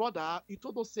this brother, he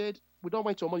told us, said, "We don't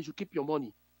want your money, you keep your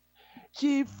money."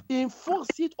 He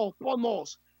enforced it upon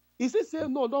us. He said,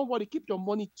 "No, don't worry, keep your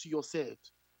money to yourself."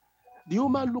 The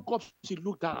woman looked up, she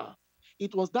looked down.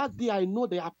 It was that day I know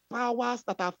there are powers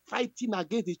that are fighting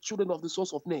against the children of the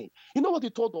sons of men. You know what he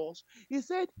told us? He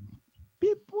said,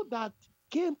 people that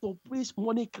came to preach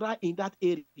money cry in that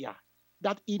area,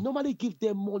 that he normally gives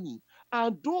them money.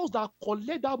 And those that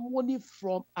collect that money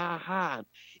from our hand,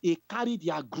 he carried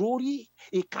their glory,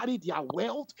 he carried their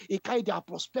wealth, he carried their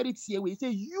prosperity away. He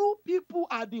said, "You people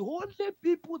are the only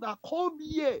people that come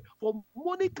here for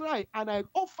money cry, and I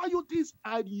offer you this,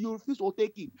 and you refuse to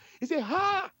take it." He said,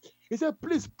 He said,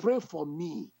 "Please pray for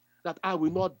me that I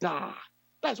will not die."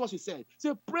 That's what she said. He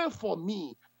said, "Pray for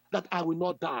me that I will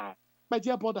not die." My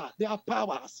dear brother, there are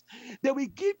powers. They will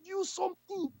give you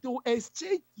something to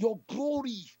exchange your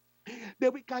glory.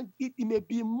 It may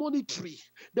be monetary.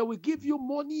 They will give you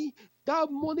money. That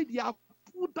money, they have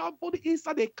put that money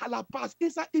inside the calabash,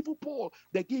 inside evil Paul.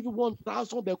 They give you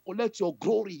 1,000, they collect your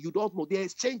glory. You don't know. They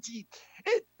exchange it.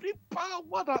 Every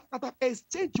power that have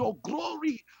exchanged your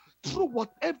glory through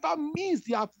whatever means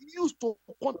they have used to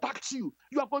contact you,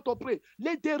 you are going to pray.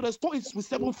 Let them restore it with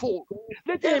sevenfold.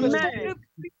 Let them restore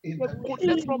everything they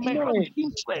collect from my hand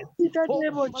interest. In the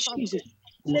name of Jesus,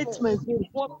 let my glory.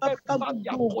 Whatever they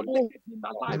have collected in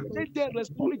my life, let them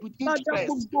restore it with interest.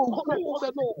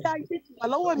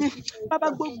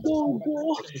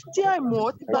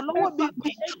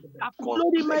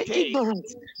 Glory my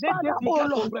ignorance. Father, oh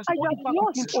Lord, I have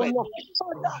lost, oh Lord.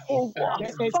 Father, oh God.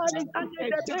 Father, in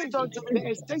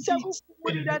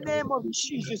the name of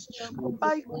Jesus.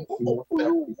 By that will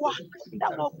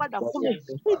Father for me.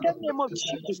 In the name of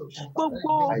Jesus. Go,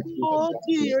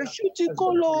 ti èṣù tí kò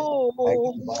lọ.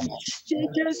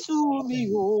 Jésù mi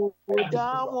ò dá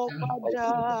wọn padà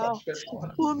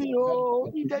fún mi o.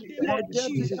 In the name of Let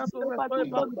them Jesus, begin to Bàbá restore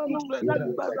dúpẹ́ back to pẹ̀lú strength.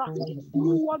 lágbára,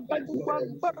 Olúwa gba gbogbo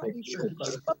agbára ìṣù.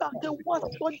 Bàbá tẹ wá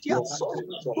sọ di asọ,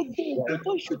 gbogbo ògo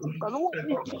tó ṣù ti gbà lọ́wọ́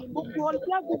mi, gbogbo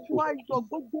ọlá, gbogbo ayọ̀,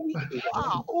 gbogbo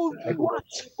Olúwa,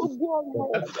 gbogbo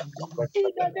ọ̀rọ̀. In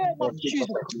the name of Jesus,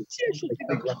 tí èṣù ti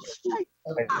lè gbà.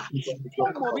 Tí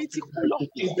ọmọ mi ti kú lọ.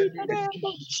 In the name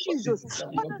of Jesus,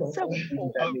 Father,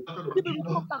 therefore, let it be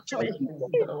returned back to me.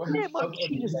 In the name of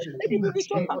Jesus, let it be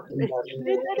returned back to me.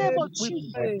 In the name of We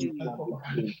Jesus. pray. In the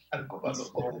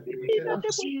In name of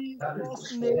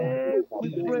Jesus' name we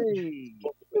pray.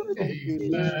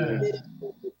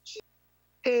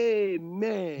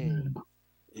 Amen.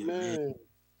 Amen.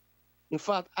 In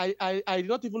fact, I did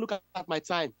not even look at my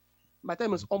time. My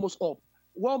time is almost up.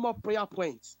 One more prayer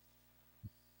point.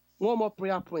 One more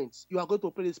prayer point. You are going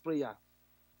to pray this prayer.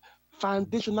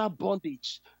 Foundational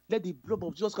bondage. Let the blood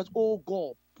of Jesus Christ, oh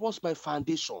God, wash my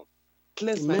foundation.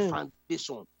 Cleanse my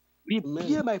foundation.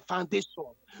 Repair my foundation.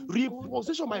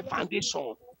 Reposition my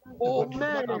foundation. Oh,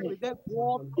 Amen. Father, we let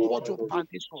God watch your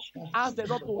foundation. Ask the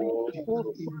Lord to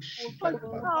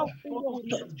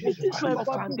This is my your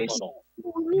battle. foundation.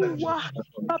 Olúwa,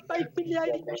 bàbá ìpínlẹ̀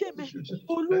ayé mi.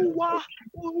 Olúwa,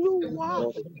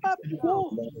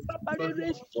 bàbá rere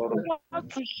wá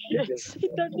tún ṣe.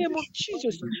 In the name of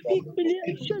Jesus, ìpínlẹ̀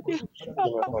ayé mi.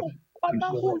 Bàbá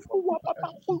Olúwa, bàbá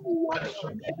Olúwa.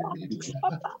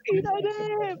 Bàbá, in the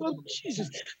name of Jesus.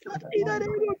 In the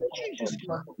name of Jesus.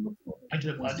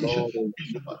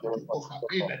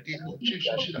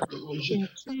 In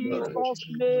Jesus'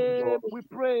 name we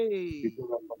pray.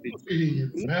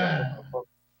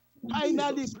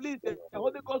 Finally, please, the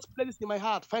Holy Ghost placed this in my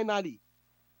heart. Finally,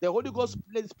 the Holy Ghost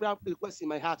placed this prayer request in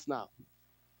my heart now.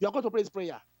 You are going to pray this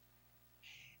prayer.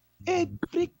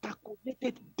 Every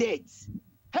calculated death,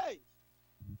 hey,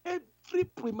 every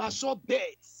premature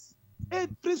death,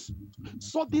 every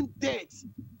sudden death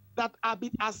that have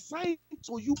been assigned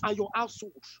to you and your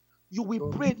household, you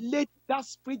will pray, let that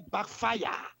spirit backfire,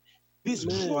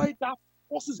 destroy that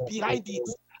forces behind it,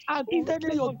 and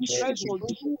declare your defense on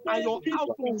you and your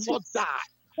household will not die.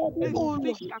 Every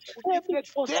calculated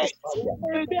death,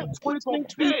 every spirit of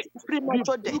death,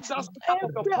 Premature rebuke death. that spirit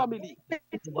of your family.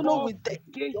 Along with death.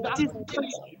 Against that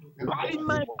spirit, bind In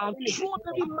my and throw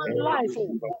them in out my of your life,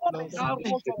 household. over my That siblings,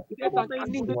 force of death over and my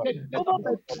name, calculated death over be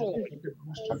my destroyed.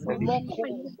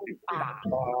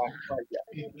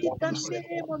 in the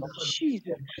name of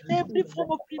Jesus, every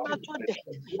form of premature death,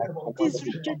 it is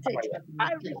rejected.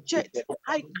 I reject,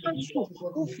 I cancel,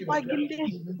 ó fagilé,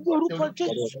 ní orúkọ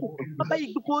Jésù, bàbá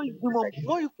ìgbìmọ̀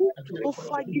ìgbìmọ̀ ikú, ó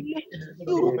fagilé,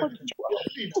 ní orúkọ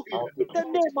Jésù, in the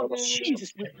name of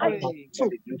Jesus, We I pray. cancel,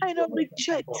 I don't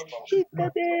reject, in the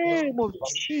name of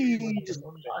Jesus,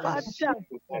 Father,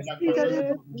 in the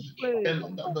name of We pray.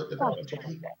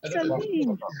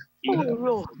 Salim, oh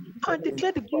Lord, and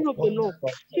declare the glory of the Lord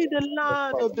in the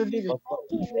land of the living.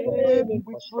 In the name of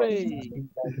We pray.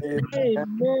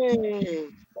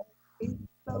 Amen.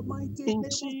 In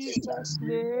Jesus'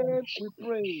 name we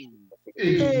pray.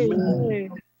 Amen.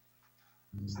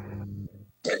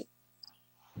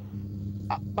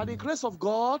 By the grace of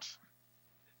God,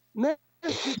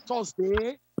 next week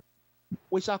Thursday,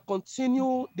 we shall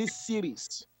continue this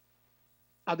series.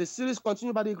 And the series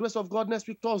continue by the grace of God next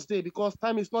week Thursday, because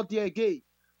time is not there again.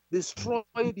 Destroying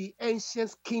the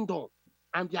ancient kingdom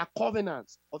and their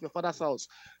covenants of your father's house.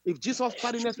 If Jesus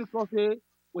tarries next week Thursday,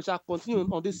 we shall continue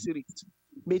on this series.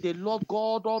 May the Lord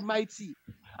God Almighty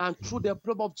and through the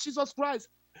blood of Jesus Christ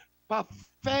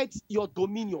perfect your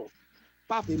dominion,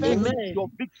 perfect Amen. your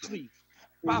victory,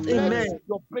 Amen. perfect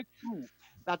your breakthrough,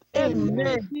 that Amen.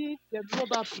 everything the Lord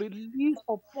has released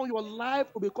upon your life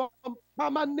will become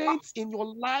permanent in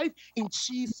your life in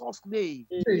Jesus' name.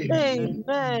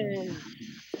 Amen.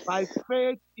 By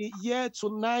faith here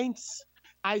tonight,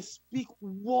 I speak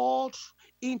word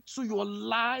into your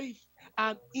life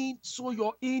and into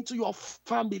your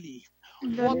family.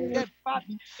 Whatever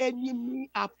the enemy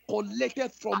have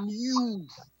collected from you,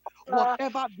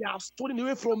 whatever they have stolen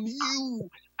away from you,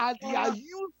 and they are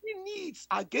using it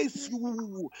against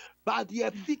you by the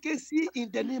efficacy in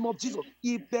the name of Jesus.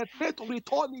 If they fail to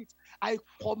return it, I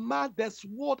command the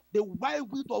sword, the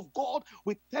wild will of God,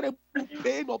 with terrible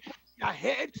pain upon their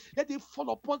head. Let it fall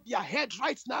upon their head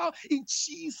right now in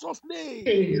Jesus' name.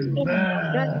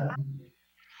 Amen.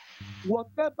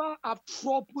 Whatever have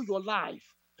troubled your life,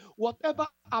 whatever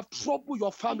have troubled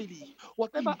your family,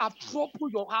 whatever have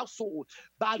troubled your household,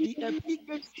 by the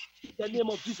efficacy in the name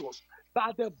of Jesus,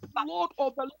 by the blood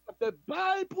of the Lord, the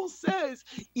Bible says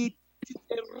it is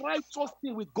a righteous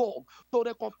thing with God, to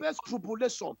recompense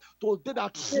tribulation to they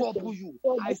that trouble you.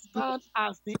 I stand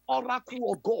as the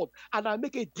oracle of God, and I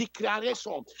make a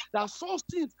declaration that such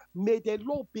things may the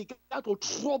Lord begin to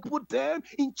trouble them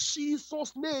in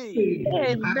Jesus' name.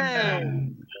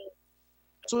 Amen.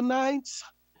 Tonight,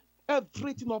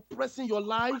 everything oppressing your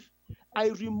life, I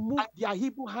remove their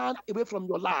evil hand away from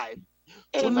your life.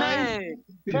 Tonight,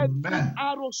 Amen. every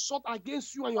arrow shot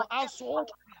against you and your household,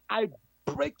 I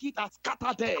break it and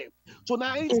scatter them.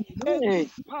 Tonight, any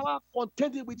power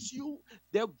contending with you,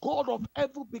 the God of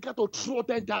heaven began to throw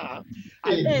them down.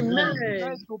 I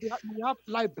Amen. you have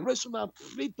liberation and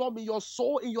freedom in your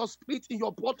soul, in your spirit, in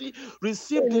your body.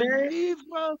 Receive Amen.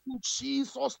 deliverance in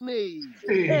Jesus' name.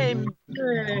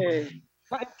 Amen.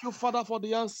 Thank you, Father, for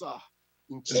the answer.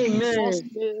 In Amen. Jesus'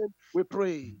 name we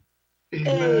pray.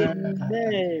 Amen.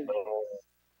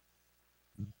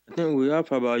 I think we have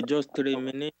about just 3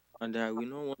 minutes, and we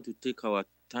don't want to take our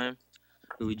time.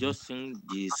 We just sing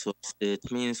Jesus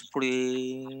that means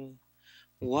pray.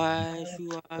 Why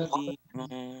should I be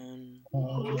on?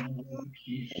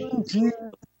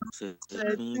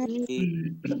 Set me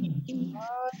free.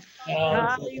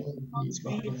 I will not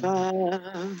be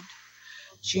bound.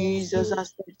 Jesus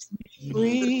has set me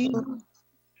free.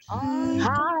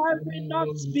 I will not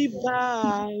be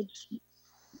bound.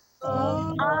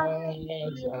 I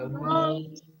will not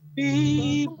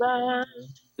be bound.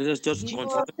 Let's just You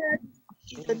continue. are dead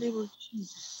in the name of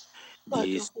Jesus.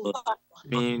 Jesus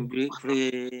me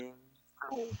free.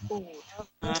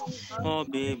 I will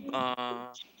not be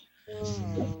bound.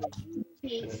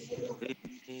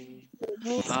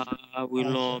 I will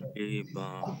not be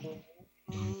bound.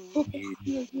 You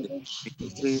set me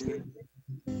free.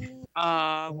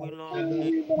 I will not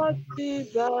be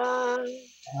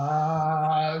bound.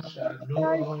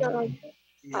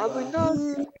 I will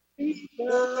not be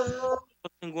bound.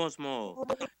 sing once more.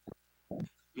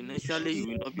 Financially, you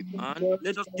will not be banned.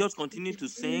 Let us just continue to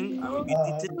sing. I will be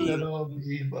detailing you.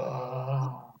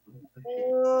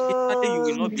 Financially, you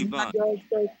will not be banned.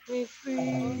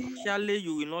 Financially,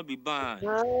 you will not be banned.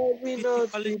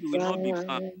 Physically, you will not be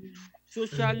banned.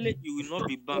 Socially, you will not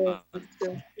be banned.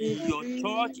 In your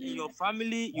church, in your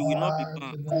family, you will not be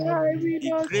banned.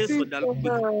 The grace of the Lord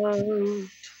will continue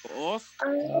for us.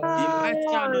 The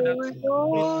mighty hand of the Lord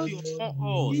will be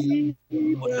upon us.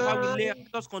 Whatever we lay, let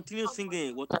us continue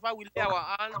singing. Whatever we lay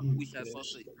our hand, we shall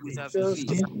succeed. We shall succeed.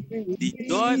 The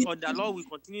joy of the Lord will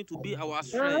continue to be our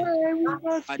strength.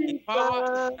 At the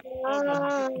power in the blood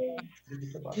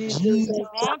of Jesus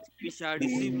front, we shall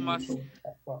receive mercy.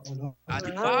 At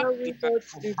the back, we shall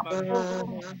receive mercy.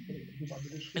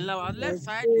 In our left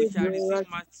side, we shall receive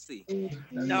mercy.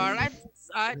 In our right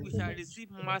side, we shall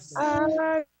receive mercy.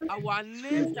 Our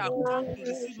name shall come to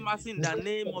receive mercy in the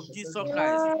name of Jesus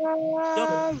Christ.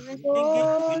 Just singing, you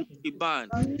will not be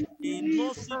banned. In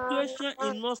no situation,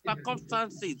 in no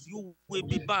circumstances, you will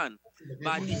be banned.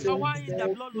 By the power in the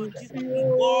blood of Jesus,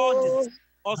 God is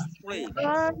us free.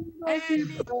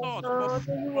 Any thought from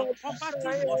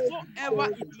poverty, whatsoever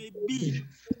it may be,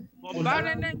 from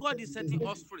barrenness, God is setting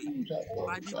us free.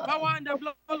 By the power and the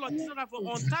blood of Jesus Christ, for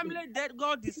untimely death,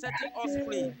 God is setting us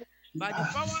free. By the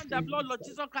power and the blood of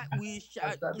Jesus Christ, we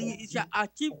shall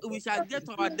get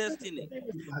our destiny.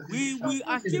 We will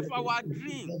achieve our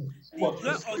dream. The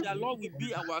joy of the Lord will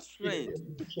be our strength.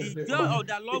 The joy of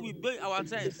the Lord will be our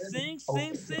strength. Sing,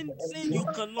 sing, sing, sing. You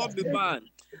cannot be banned.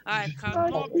 I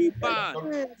cannot be banned.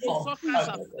 Jesus Christ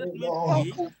has set me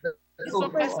free. Jesus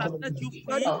Christ has set you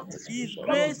free. His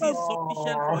grace is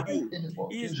sufficient for you.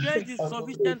 His grace is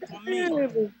sufficient for me.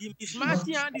 His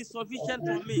mighty hand is sufficient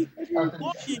for me.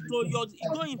 Go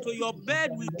into your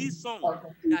bed with this song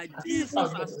that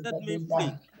Jesus has set me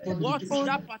free. What is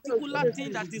that particular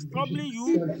thing that is troubling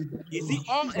you? Is it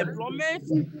unemployment?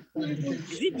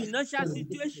 Is it financial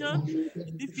situation?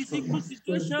 Is it physical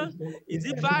situation? Is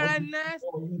it barrenness?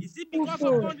 Is it because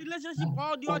of one relationship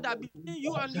or the other between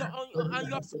you and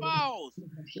your spouse?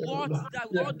 What is that?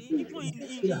 What even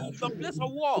in your place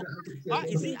of work?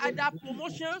 Is it either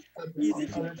promotion? Is it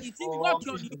what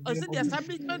is it the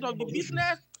establishment of the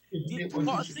business?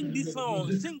 God, sing this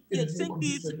song. Sing this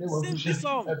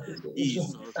song.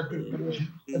 Jesus set me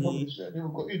free.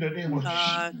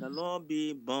 I cannot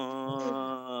be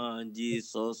born.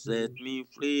 Jesus set me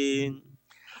free.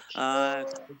 I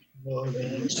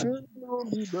Should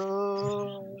be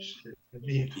done.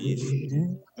 He set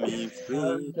me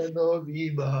free.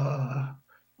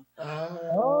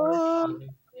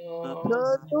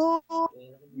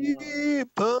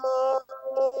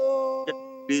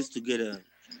 Please together.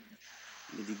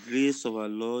 May the grace of our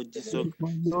Lord Jesus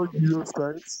Lord Jesus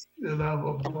Christ, The love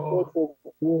of God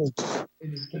Word,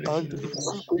 in the and fellowship the of the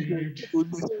Holy sweet Spirit, Holy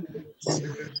be Spirit,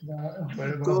 with us now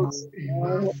and God forevermore. now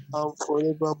Amen. and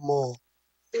forevermore.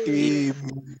 Amen.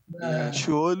 Amen.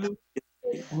 Surely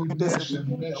goodness and Goodness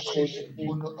and mercy shall follow mercy me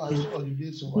follow us all the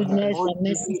days of our Goodness life. all and the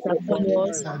mercy days shall of my follow We us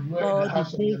life, shall dwell in all the the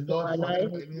house of the days of Lord our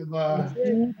life. forever and We ever.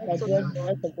 shall dwell in the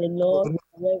house Amen. of the Lord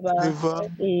forever. forever.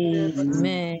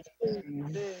 Amen.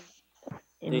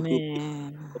 Thank you.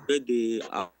 Amen. Forget the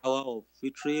hour of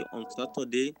victory on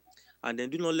Saturday, and then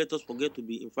do not let us forget to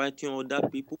be inviting other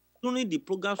people during the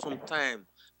program. Sometime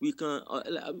we can,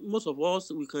 most of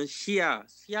us, we can share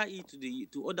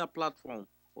it to other platform,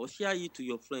 or share it to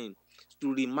your friend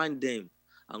to remind them,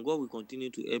 and God will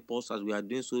continue to help us as we are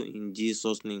doing so in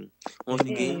Jesus' name. Once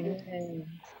again, Amen.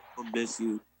 God bless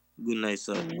you. Good night,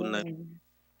 sir. Good night. Amen.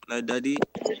 Good night, Daddy.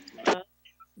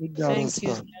 Good night, Thank you,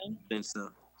 sir. sir. Thanks, sir.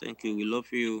 Thank you. We love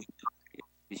you.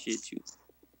 Appreciate you.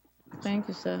 Thank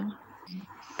you, sir.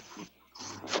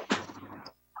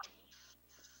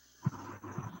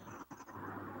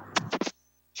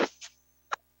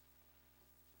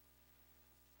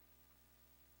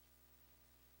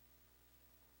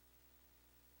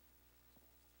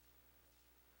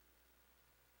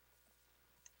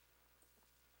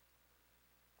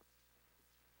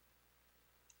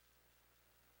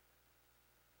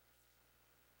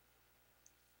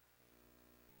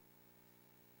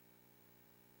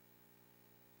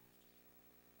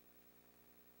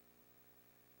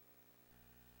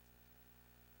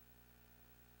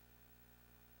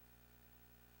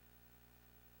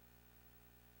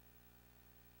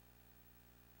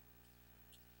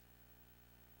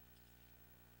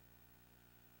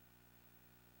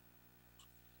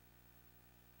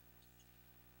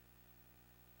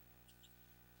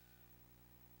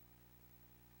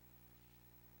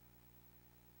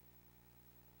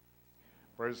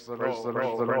 Praise the Lord.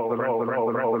 Praise the Lord.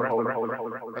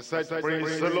 I said,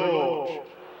 praise the Lord.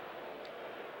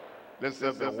 Let's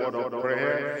have the word of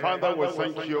prayer. Father, we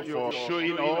thank you for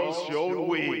showing us your own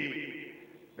way,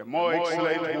 the more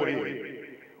excellent way.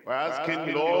 We're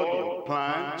asking, Lord, you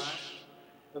plant,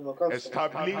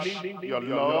 establish your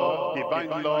love,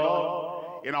 divine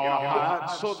love in our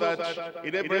hearts, so that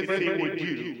in everything we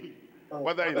do,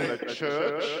 whether in the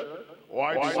church or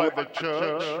outside the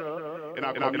church, in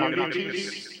our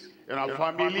communities, in our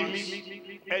families,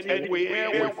 anywhere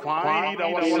we find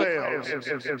ourselves, this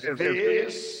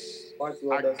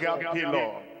agape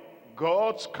love,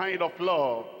 God's kind of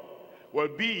love, will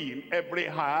be in every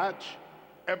heart,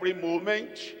 every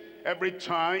moment, every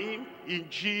time, in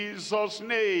Jesus'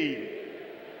 name.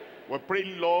 We pray,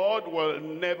 Lord, we'll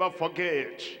never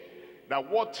forget that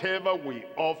whatever we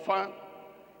offer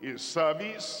in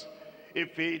service,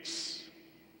 if it's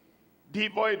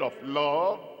devoid of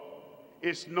love,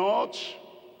 it's not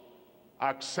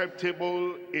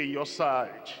acceptable in your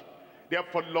sight.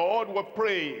 Therefore, Lord, we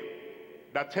pray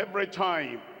that every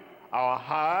time our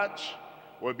heart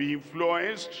will be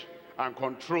influenced and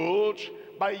controlled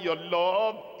by your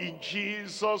love in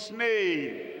Jesus'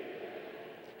 name.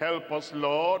 Help us,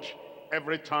 Lord,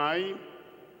 every time,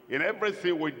 in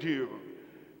everything we do,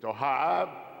 to have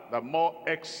the more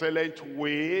excellent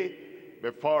way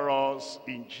before us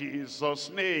in Jesus'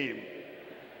 name.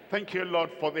 Thank you, Lord,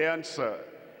 for the answer.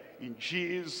 In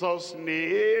Jesus'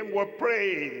 name we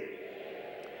pray.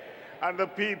 And the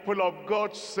people of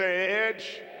God said,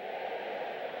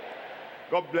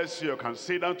 God bless you. You can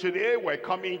sit down. Today we're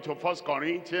coming to 1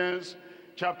 Corinthians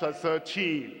chapter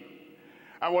 13.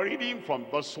 And we're reading from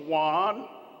verse 1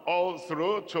 all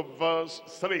through to verse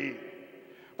 3.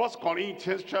 1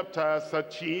 Corinthians chapter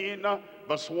 13,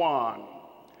 verse 1.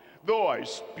 Though I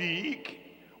speak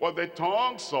with the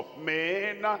tongues of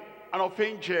men and of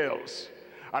angels,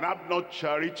 and have not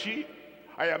charity,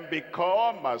 I am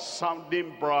become a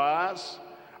sounding brass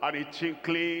and a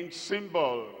tinkling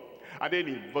cymbal. And then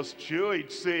in verse 2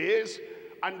 it says,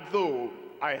 and though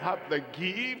I have the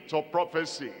gift of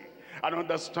prophecy, and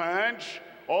understand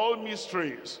all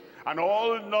mysteries and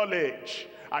all knowledge,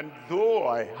 and though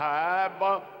I have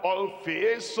all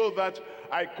faith so that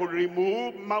I could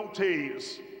remove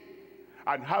mountains,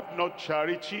 and have not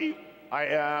charity, I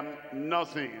am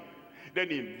nothing. Then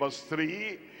in verse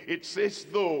 3, it says,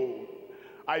 though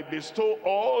I bestow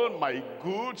all my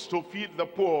goods to feed the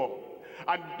poor,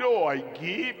 and though I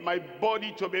give my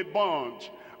body to be burnt,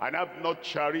 and have not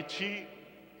charity,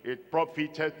 it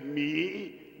profiteth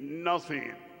me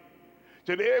nothing.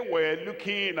 Today we're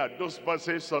looking at those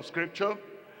verses of scripture,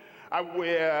 and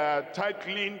we're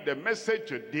titling the message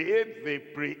today, the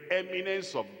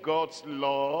preeminence of God's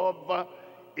love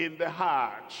in the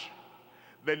heart.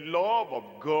 The love of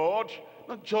God,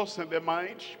 not just in the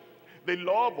mind, The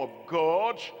love of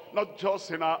God, not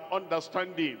just in our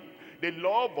understanding. The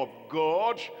love of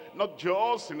God, not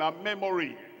just in our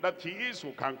memory, that he is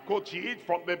who can quote it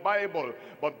from the Bible,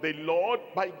 but the Lord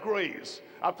by grace,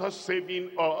 after saving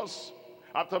us,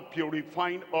 after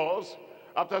purifying us,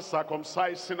 after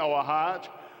circumcising our heart,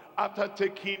 after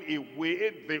taking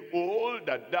away the old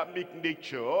Adamic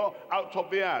nature out of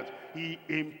the earth, he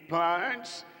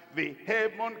implants the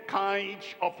heaven kind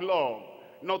of love,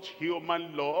 not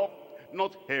human love,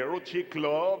 not erotic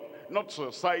love, not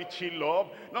society love,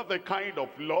 not the kind of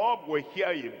love we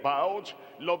hear about,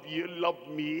 love you, love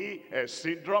me,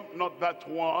 syndrome, not that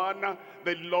one.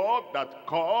 The love that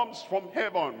comes from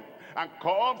heaven and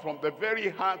comes from the very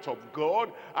heart of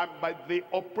God, and by the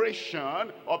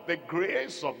operation of the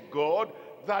grace of God,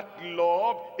 that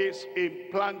love is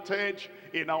implanted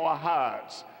in our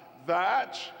hearts.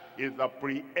 That is the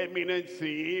preeminent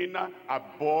thing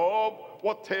above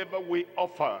whatever we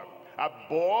offer,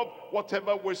 above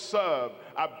whatever we serve,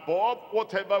 above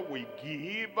whatever we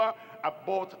give,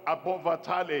 above our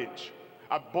talent,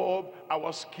 above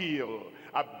our skill,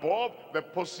 above the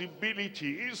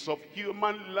possibilities of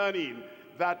human learning.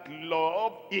 That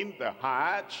love in the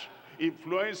heart,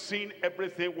 influencing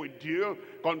everything we do,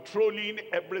 controlling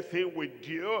everything we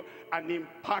do, and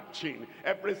impacting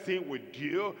everything we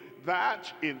do,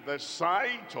 that in the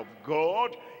sight of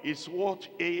God is what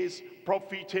is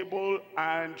profitable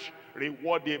and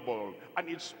rewardable, and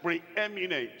it's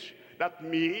preeminent. That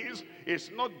means it's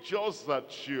not just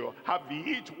that you have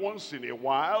it once in a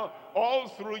while, all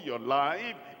through your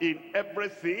life, in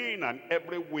everything and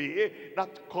every way,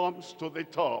 that comes to the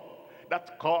top,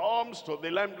 that comes to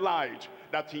the limelight,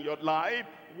 that in your life,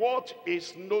 what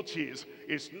is noticed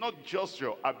is not just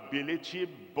your ability,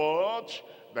 but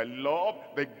the love,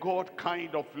 the God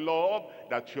kind of love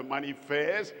that you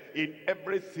manifest in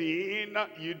everything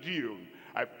you do.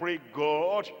 I pray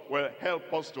God will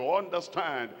help us to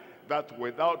understand that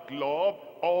without love,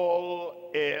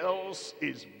 all else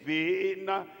is vain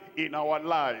in our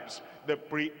lives. The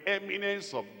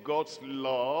preeminence of God's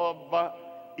love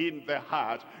in the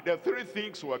heart. There are three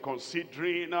things we're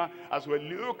considering as we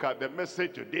look at the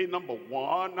message today. Number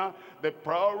one, the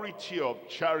priority of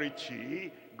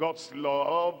charity, God's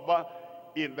love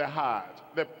in the heart.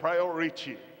 The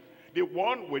priority, the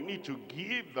one we need to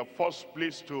give the first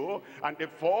place to and the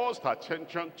first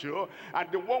attention to, and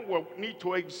the one we need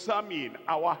to examine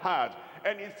our heart.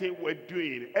 Anything we're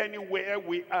doing, anywhere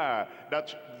we are,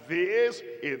 that this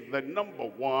is the number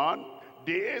one,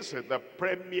 this is the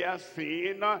premier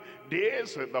thing,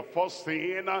 this is the first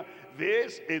thing,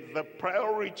 this is the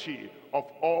priority of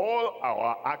all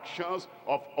our actions,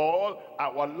 of all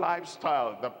our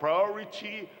lifestyle. The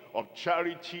priority of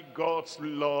charity, God's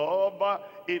love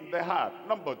in the heart.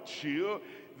 Number two,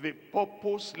 the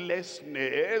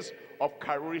purposelessness of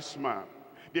charisma,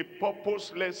 the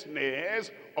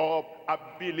purposelessness of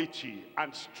ability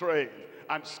and strength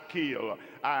and skill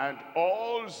and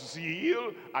all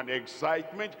zeal and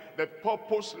excitement, the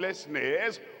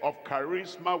purposelessness of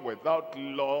charisma without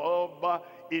love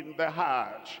in the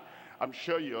heart. I'm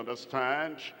sure you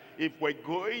understand, if we're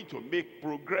going to make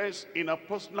progress in our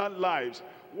personal lives,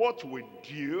 what we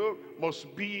do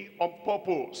must be on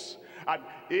purpose. And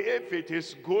if it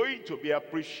is going to be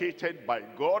appreciated by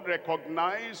God,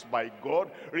 recognized by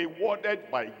God, rewarded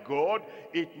by God,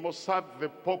 it must have the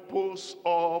purpose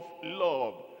of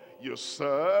love. You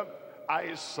serve,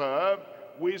 I serve,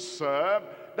 we serve.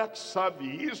 That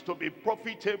service to be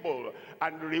profitable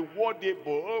and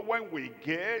rewardable when we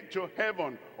get to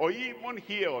heaven or even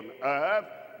here on earth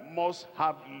must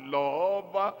have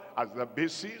love as the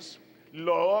basis,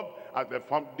 love as the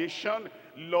foundation,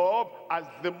 love as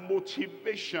the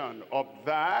motivation of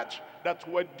that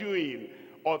we're doing.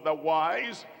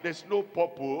 Otherwise, there's no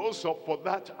purpose for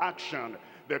that action.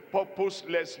 The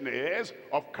purposelessness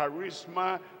of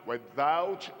charisma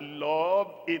without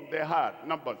love in the heart.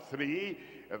 Number three,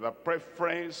 the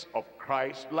preference of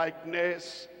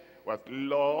Christ-likeness with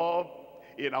love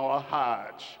in our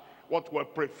heart. What we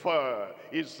prefer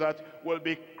is that we'll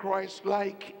be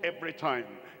Christ-like every time.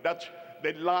 That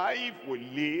the life we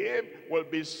live will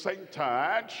be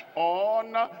centered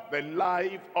on the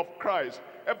life of Christ.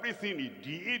 Everything he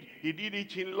did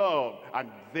it in love.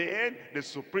 And then the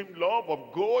supreme love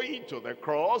of going to the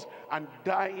cross and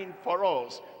dying for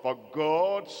us. For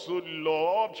God so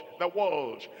loved the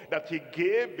world that he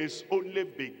gave his only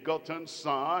begotten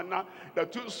Son,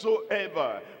 that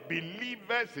whosoever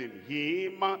believeth in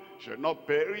him shall not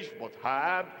perish but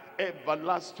have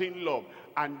everlasting love.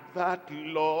 And that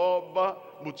love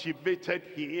motivated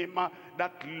him.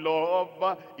 That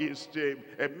love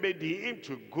made him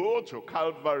to go to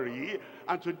Calvary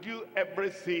and to do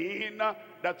everything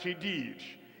that he did.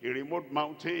 He removed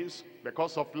mountains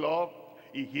because of love.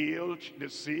 He healed the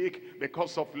sick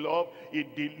because of love. He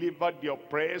delivered the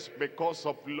oppressed because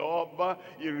of love.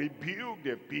 He rebuked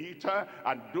the bitter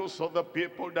and those other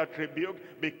people that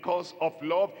rebuked because of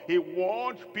love. He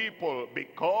warned people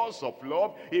because of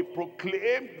love. He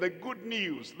proclaimed the good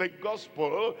news, the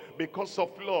gospel, because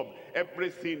of love.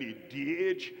 Everything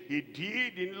he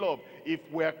did in love. If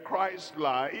we're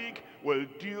Christ-like, we'll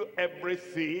do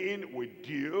everything we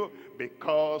do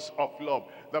because of love.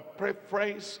 The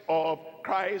preference of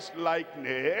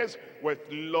Christ-likeness with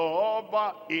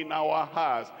love in our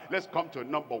hearts. Let's come to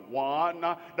number one.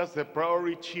 That's the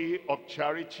priority of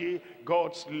charity,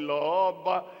 God's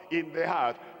love in the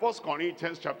heart. 1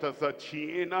 Corinthians chapter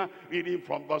 13, reading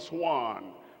from verse 1.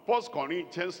 1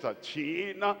 Corinthians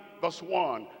 13, verse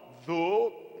 1.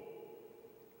 Though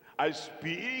I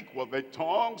speak with the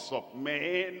tongues of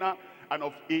men and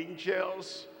of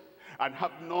angels, and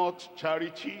have not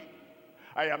charity,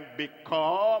 I am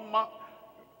become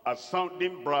a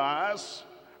sounding brass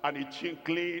and a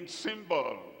tinkling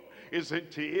cymbal.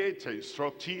 Isn't it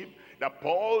instructive that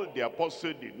Paul the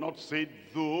apostle did not say,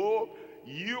 though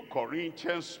you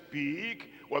Corinthians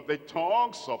speak with the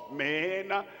tongues of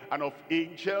men and of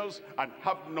angels and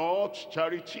have not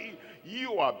charity,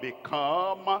 you are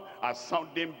become a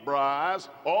sounding brass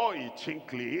or a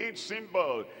tinkling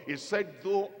cymbal. He said,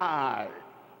 though I,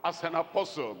 as an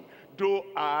apostle, though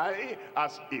I,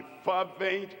 as a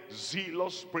fervent,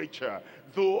 zealous preacher,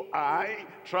 though I,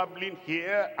 traveling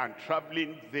here and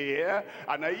traveling there,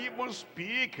 and I even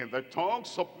speak in the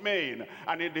tongues of men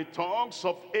and in the tongues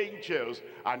of angels,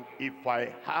 and if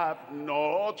I have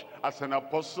not, as an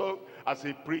apostle, as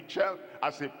a preacher,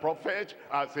 as a prophet,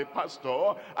 as a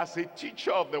pastor, as a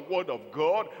teacher of the word of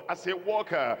God, as a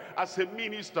worker, as a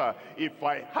minister, if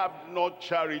I have not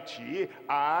charity,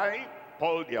 I,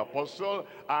 Paul the apostle,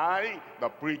 I, the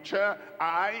preacher,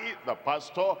 I, the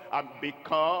pastor, am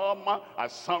become a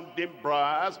sounding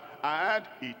brass and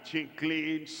a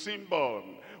tinkling cymbal.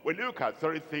 We look at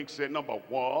three things here. Number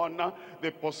one,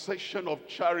 the possession of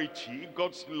charity,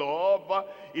 God's love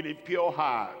in a pure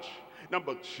heart.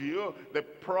 Number two, the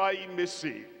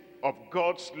primacy of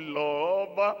God's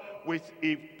love with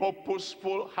a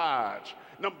purposeful heart.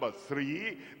 Number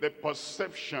three, the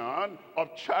perception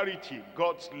of charity,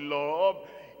 God's love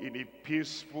in a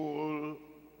peaceful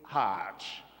heart.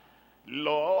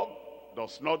 Love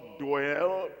does not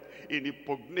dwell in a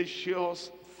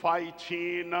pugnacious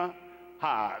fighting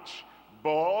heart,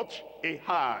 but a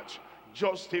heart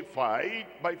justified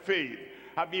by faith,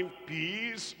 having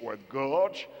peace with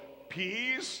God,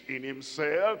 peace in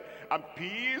himself, and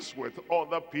peace with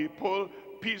other people.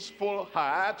 Peaceful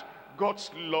heart,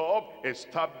 God's love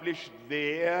established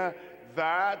there.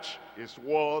 That is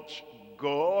what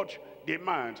God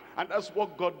demands, and that's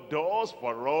what God does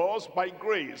for us by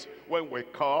grace when we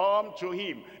come to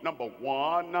him. Number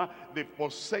one, the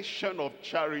possession of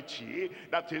charity,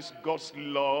 that is God's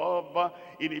love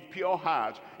in a pure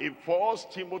heart. In 1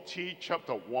 Timothy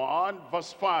chapter 1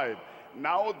 verse 5,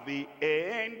 now the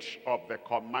end of the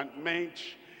commandment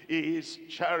is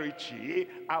charity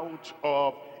out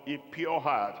of a pure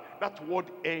heart. That word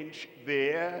end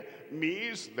there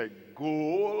means the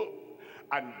goal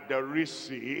and the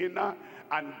reason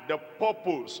and the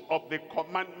purpose of the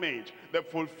commandment. The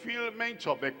fulfillment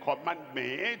of the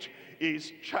commandment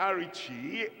is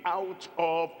charity out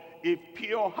of a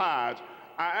pure heart,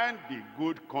 and the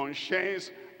good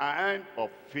conscience and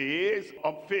of faith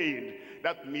unfeigned.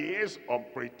 That means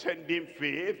unpretending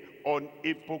faith,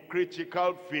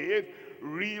 unhypocritical faith,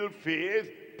 real faith,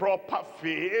 proper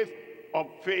faith,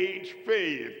 unfeigned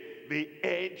faith. The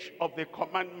edge of the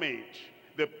commandment,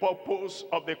 the purpose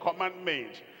of the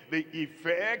commandment, the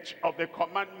effect of the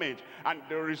commandment, and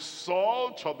the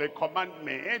result of the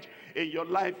commandment in your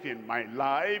life, in my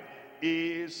life,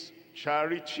 is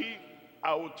charity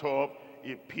out of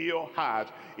a pure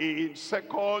heart. In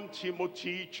 2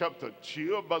 Timothy chapter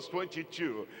 2 verse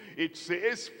 22, it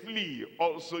says, flee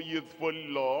also youthful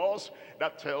lusts.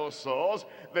 That tells us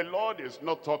the Lord is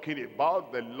not talking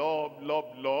about the love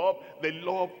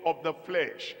of the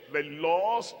flesh, the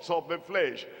lusts of the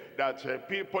flesh that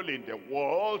people in the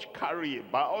world carry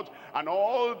about, and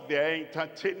all their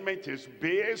entertainment is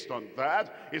based on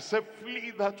that. He said,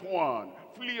 flee that one,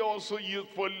 flee also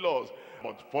youthful lusts,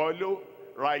 but follow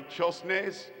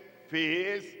righteousness,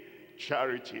 faith,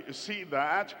 charity. You see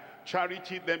that?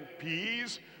 Charity, then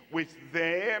peace with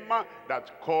them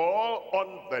that call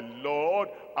on the Lord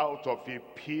out of a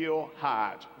pure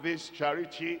heart. This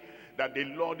charity that the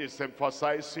Lord is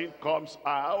emphasizing comes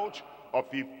out of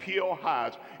a pure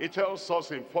heart. It tells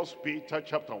us in 1 Peter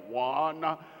chapter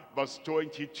 1 verse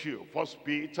 22. 1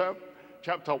 Peter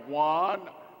chapter 1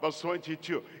 verse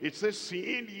 22. It says,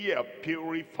 seeing ye have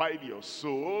purified your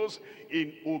souls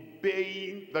in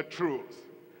obeying the truth.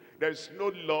 There's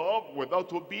no love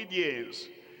without obedience.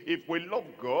 If we love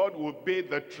God, we obey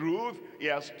the truth he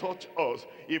has taught us.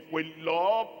 If we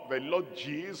love the Lord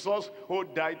Jesus who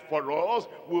died for us,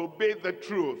 we obey the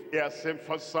truth he has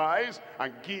emphasized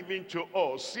and given to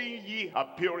us. Seeing ye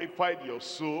have purified your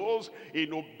souls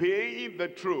in obeying the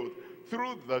truth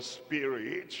through the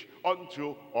Spirit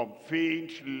unto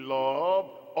unfeigned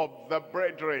love of the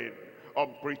brethren,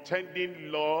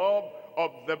 unpretending love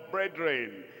of the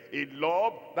brethren, a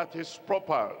love that is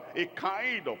proper, a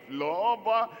kind of love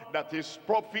that is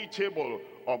profitable,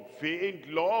 unfeigned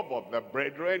love of the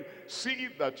brethren. See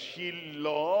that ye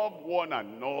love one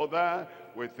another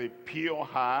with a pure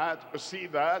heart. See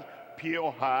that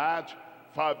pure heart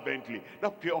fervently.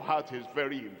 That pure heart is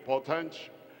very important.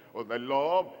 Or the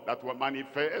love that will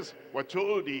manifest, we're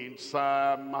told in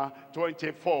Psalm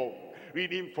 24.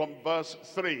 Reading from verse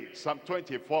 3, Psalm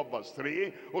 24 verse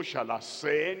 3, who shall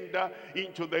ascend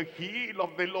into the hill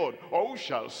of the Lord, or who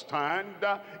shall stand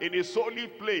in his holy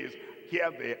place? Hear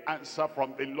the answer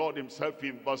from the Lord himself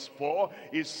in verse 4.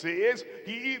 It says,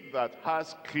 he that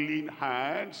has clean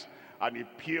hands and a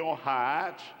pure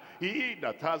heart, he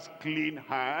that has clean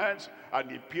hands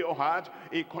and a pure heart,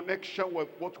 in connection with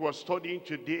what we're studying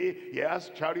today, he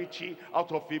has charity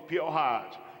out of a pure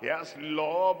heart. He has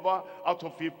love out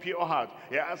of a pure heart.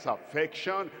 He has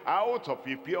affection out of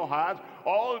a pure heart.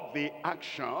 All the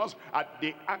actions are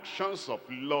the actions of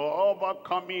love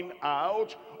coming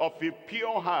out of a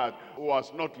pure heart, who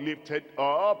has not lifted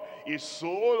up his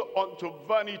soul unto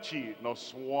vanity, nor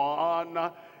sworn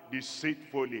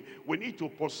deceitfully. We need to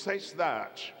possess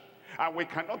that. And we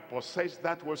cannot possess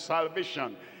that with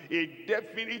salvation. A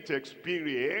definite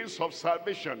experience of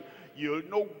salvation. You'll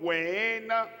know when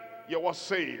you were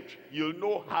saved. You'll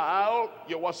know how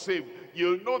you were saved.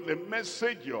 You'll know the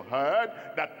message you heard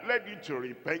that led you to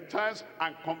repentance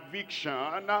and conviction,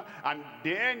 and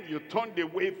then you turned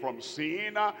away from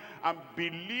sin and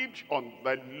believed on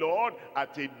the Lord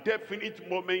at a definite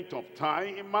moment of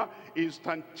time.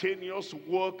 Instantaneous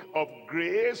work of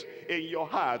grace in your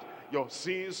heart. Your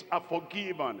sins are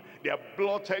forgiven. They are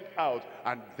blotted out.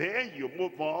 And then you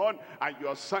move on and you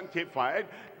are sanctified.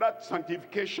 That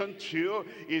sanctification too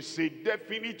is a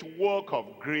definite work of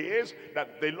grace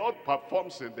that the Lord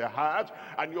performs in the heart.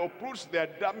 And you uproot the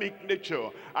Adamic nature.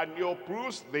 And you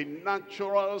uproot the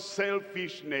natural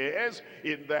selfishness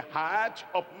in the heart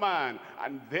of man.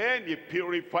 And then it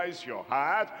purifies your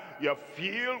heart. You're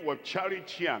filled with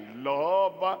charity and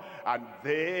love. And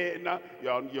then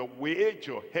you're on your way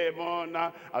to heaven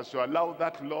as you allow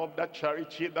that love, that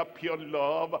charity, that pure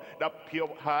love, that pure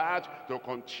heart to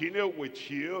continue with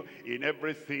you in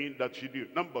everything that you do.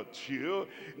 Number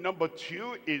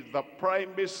two is the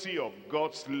primacy of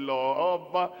God's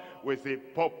love with a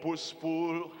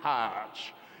purposeful heart.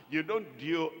 You don't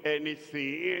do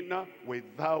anything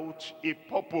without a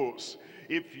purpose.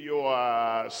 If you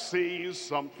are saying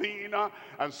something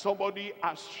and somebody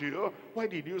asks you, why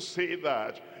did you say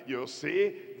that? You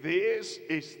say, this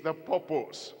is the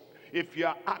purpose. If you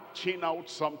are acting out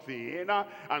something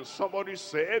and somebody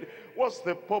said, what's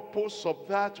the purpose of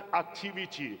that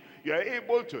activity? You are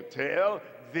able to tell,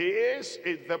 this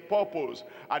is the purpose.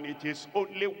 And it is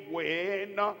only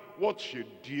when what you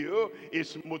do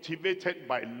is motivated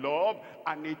by love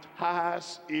and it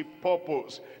has a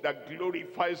purpose that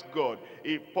glorifies God,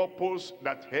 a purpose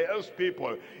that helps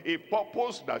people, a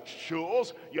purpose that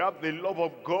shows you have the love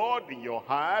of God in your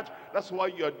heart. That's why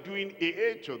you're doing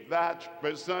it to that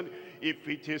person. If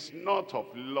it is not of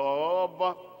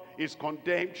love, it's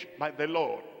condemned by the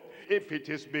Lord. If it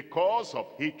is because of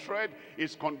hatred,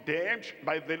 it's condemned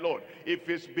by the Lord. If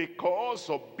it's because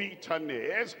of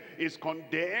bitterness, it's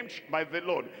condemned by the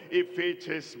Lord. If it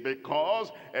is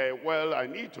because, well, I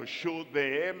need to show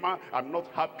them, I'm not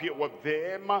happy with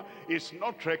them, it's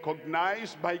not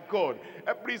recognized by God.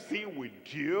 Everything we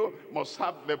do must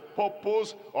have the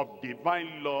purpose of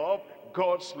divine love,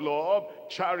 God's love,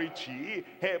 charity,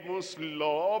 heaven's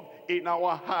love in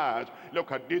our heart.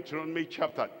 Look at Deuteronomy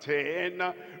chapter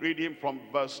 10, reading from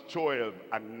verse 12.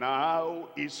 And now,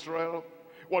 Israel,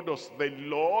 what does the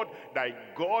Lord thy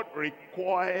God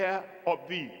require of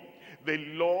thee? The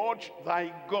Lord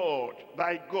thy God,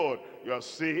 you are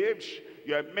saved,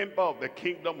 you're a member of the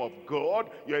kingdom of God,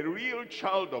 you're a real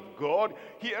child of God.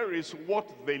 Here is what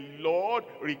the Lord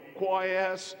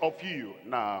requires of you.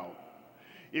 Now,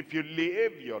 if you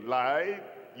live your life,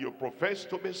 you profess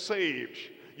to be saved,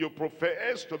 you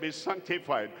profess to be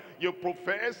sanctified, you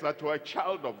profess that you're a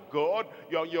child of God,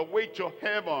 you're on your way to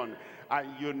heaven, and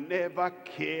you never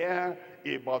care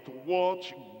about what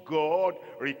God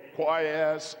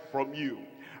requires from you,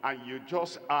 and you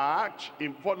just act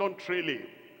involuntarily,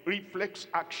 reflex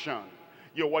action.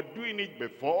 You were doing it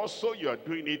before, so you are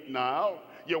doing it now.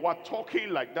 You were talking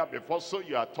like that before, so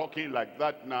you are talking like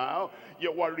that now.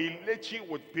 You were relating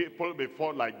with people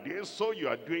before like this, so you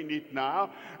are doing it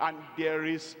now. And there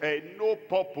is no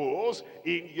purpose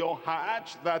in your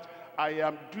heart that I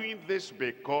am doing this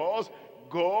because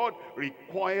God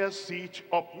requires it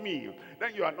of me.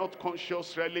 Then you are not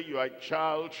conscious, really, you are a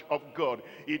child of God.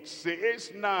 It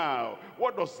says now,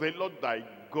 what does the Lord thy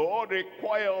God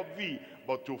require of thee?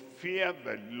 But to fear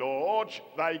the Lord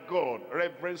thy God,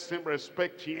 reverence him,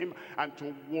 respect him, and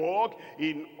to walk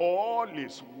in all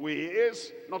his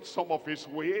ways, not some of his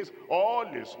ways, all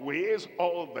his ways,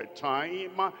 all the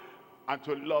time, and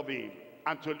to love him,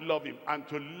 and to love him, and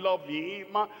to love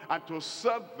him, and to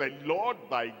serve the Lord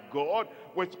thy God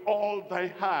with all thy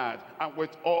heart and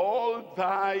with all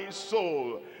thy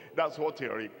soul. That's what he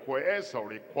requests or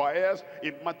requires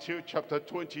in Matthew chapter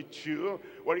 22.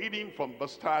 We're reading from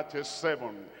verse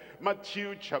 37.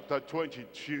 Matthew chapter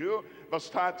 22, verse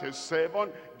 37,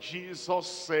 Jesus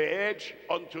said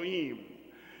unto him,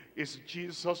 is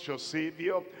Jesus your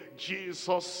Savior?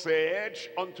 Jesus said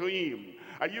unto him,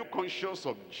 are you conscious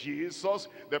of Jesus,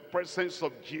 the presence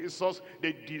of Jesus,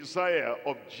 the desire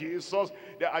of Jesus?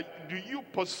 Do you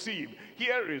perceive,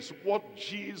 here is what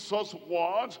Jesus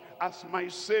wants as my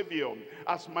Savior,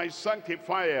 as my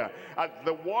sanctifier, as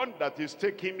the one that is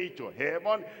taking me to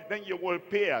heaven? Then you will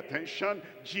pay attention.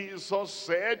 Jesus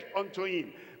said unto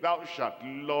him, thou shalt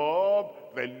love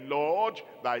the Lord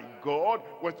thy God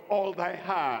with all thy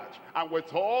heart, and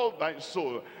with all thy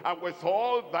soul, and with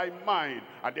all thy mind.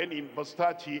 And then in verse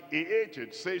 38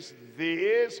 it says,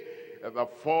 this is the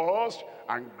first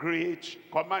and great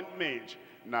commandment.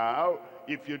 Now,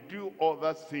 if you do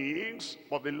other things,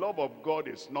 but the love of God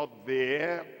is not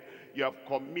there, you have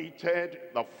committed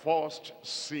the first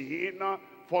sin,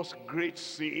 first great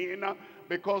sin,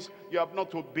 because you have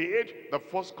not obeyed the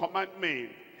first commandment.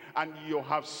 And you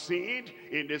have sinned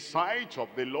in the sight of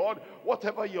the Lord,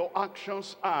 whatever your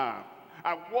actions are,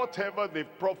 and whatever they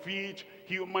profit,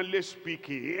 humanly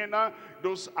speaking,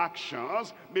 those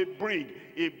actions may bring.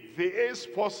 If this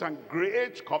first and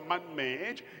great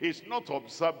commandment is not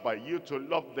observed by you to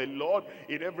love the Lord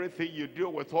in everything you do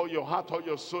with all your heart, all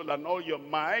your soul, and all your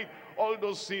mind, all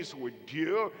those things we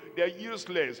do, they're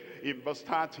useless. In verse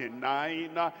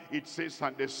 39, it says,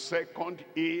 and the second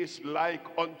is like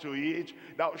unto it,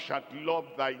 thou shalt love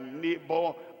thy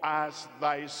neighbor as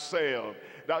thyself.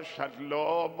 Thou shalt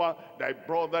love thy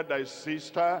brother, thy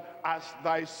sister as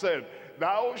thyself.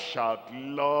 Thou shalt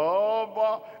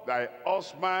love thy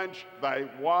husband, thy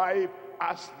wife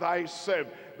as thyself.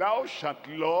 Thou shalt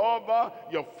love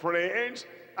your friends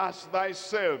as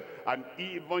thyself, and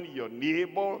even your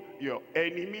neighbor, your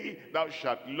enemy, thou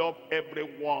shalt love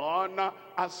everyone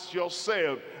as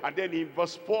yourself. And then in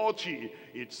verse 40,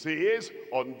 it says,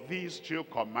 on these two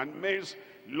commandments,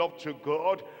 love to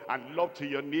God and love to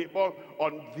your neighbor,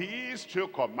 on these two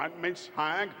commandments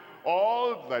hang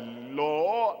all the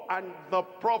law and the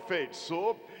prophets.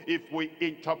 So if we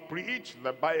interpret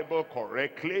the Bible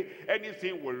correctly,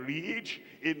 anything we read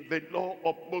in the law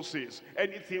of Moses,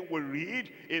 anything we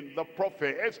read in the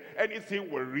prophets,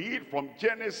 anything we read from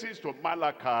Genesis to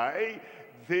Malachi,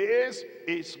 this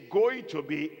is going to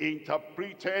be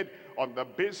interpreted on the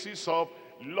basis of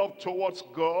love towards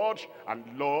God and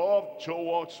love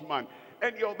towards man.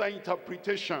 Any other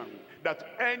interpretation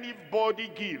that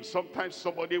anybody gives, sometimes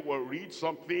somebody will read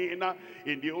something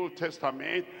in the Old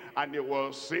Testament and they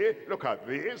will say, look at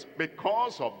this,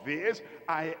 because of this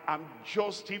I am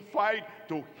justified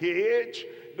to hate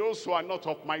those who are not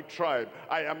of my tribe.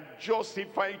 I am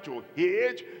justified to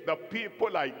hate the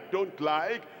people I don't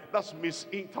like. That's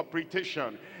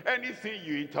misinterpretation. Anything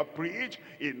you interpret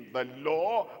in the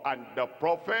law and the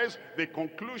prophets, the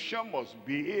conclusion must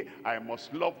be, I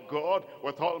must love God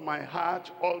with all my heart,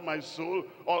 all my soul,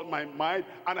 all my mind,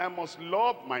 and I must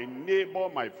love my neighbor,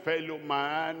 my fellow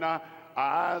man,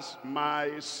 as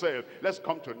myself. Let's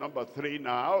come to number 3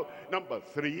 now. Number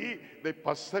 3, the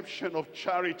perception of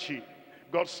charity.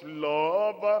 God's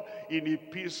love in a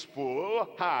peaceful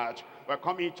heart. We're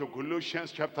coming to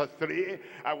Colossians chapter 3,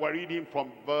 and we're reading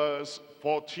from verse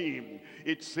 14.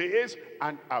 It says,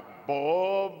 and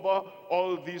above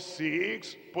all these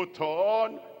things, put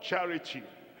on charity.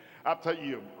 After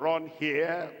you run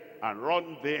here and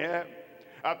run there,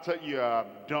 after you have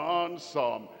done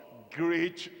some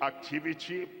great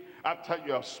activity, after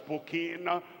you have spoken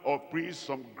or preached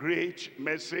some great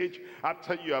message,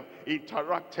 after you have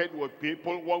interacted with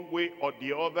people one way or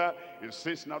the other, it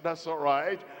says, now that's all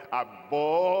right.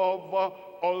 Above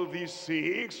all these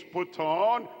things, put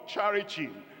on charity,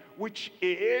 which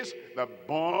is the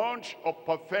bond of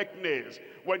perfectness.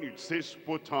 When it says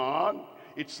put on,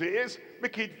 it says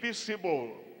make it visible.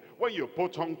 When you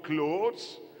put on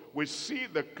clothes, we see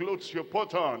the clothes you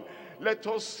put on. Let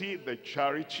us see the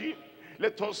charity.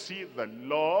 Let us see the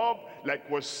love, like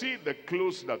we see the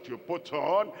clothes that you put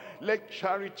on. Let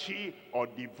charity or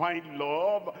divine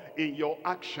love in your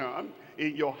action,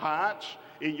 in your heart,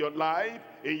 in your life,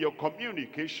 in your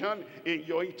communication, in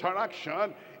your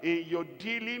interaction, in your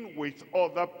dealing with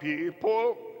other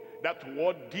people. That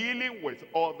word, dealing with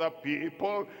other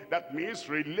people, that means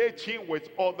relating with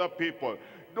other people.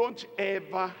 Don't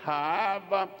ever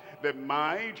have the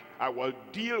mind, I will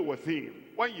deal with him.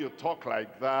 When you talk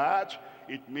like that,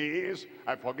 it means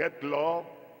I forget love,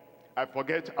 I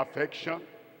forget affection,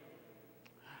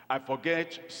 I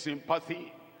forget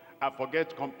sympathy, I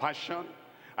forget compassion,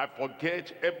 I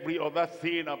forget every other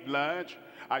thing I've learned.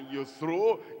 And you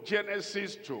throw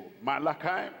Genesis to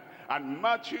Malachi and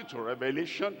Matthew to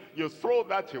Revelation, you throw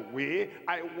that away.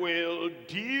 I will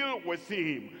deal with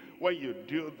him. When you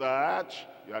do that,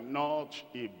 you are not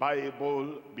a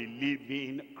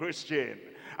Bible-believing Christian,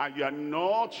 and you are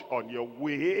not on your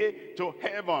way to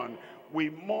heaven.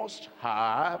 We must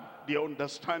have the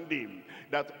understanding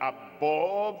that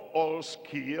above all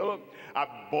skill,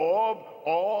 above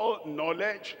all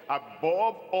knowledge,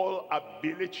 above all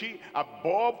ability,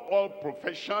 above all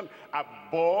profession,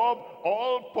 above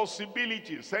all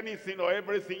possibilities, anything or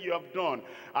everything you have done,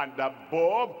 and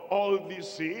above all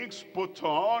these things, put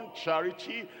on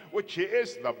charity, which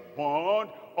is the bond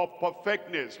of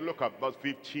perfectness. Look at verse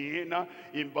 15.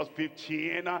 In verse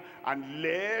 15, and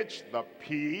let the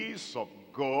peace of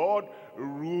God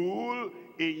rule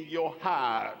in your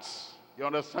hearts. You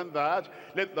understand that?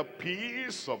 Let the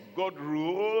peace of God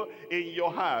rule in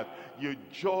your heart. You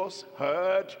just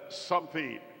heard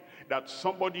something that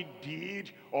somebody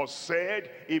did or said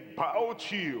about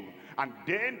you, and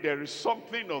then there is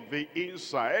something on the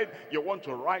inside. You want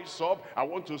to rise up. I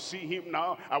want to see him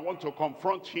now. I want to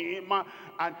confront him.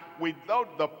 And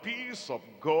without the peace of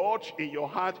God in your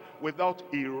heart, without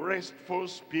a restful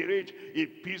spirit, a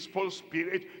peaceful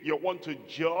spirit, you want to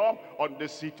jump on the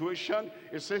situation.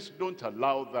 It says, don't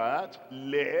allow that.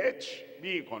 Let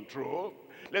be in control.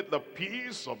 Let the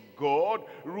peace of God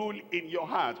rule in your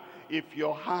heart. If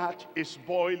your heart is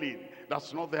boiling,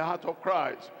 that's not the heart of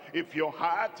Christ. If your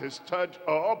heart is stirred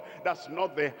up, that's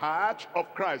not the heart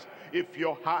of Christ. If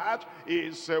your heart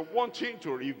is wanting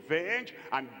to revenge,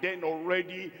 and then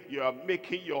already you are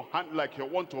making your hand like you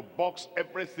want to box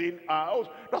everything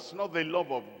out, that's not the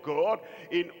love of God.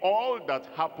 In all that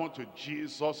happened to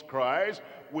Jesus Christ,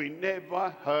 we never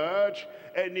heard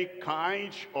any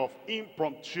kind of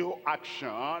impromptu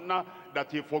action that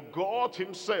he forgot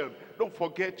himself. Don't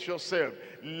forget yourself.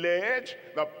 Let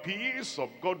the peace of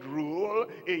God rule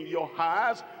in your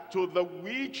hearts, to the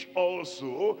which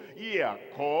also ye are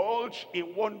called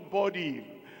in one body,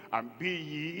 and be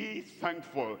ye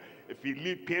thankful.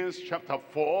 Philippians chapter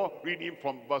 4, reading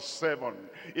from verse 7.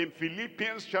 In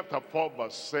Philippians chapter 4,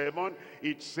 verse 7,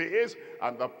 it says,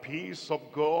 and the peace of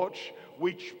God,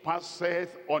 which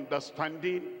passeth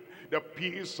understanding, the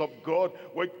peace of God,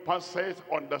 which passeth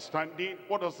understanding.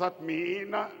 What does that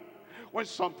mean? When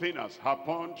something has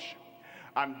happened,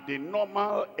 and the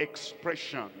normal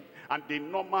expression, and the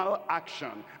normal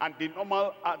action, and the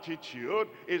normal attitude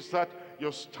is that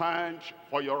you stand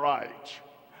for your right,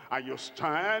 and you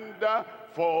stand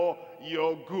for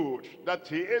your good.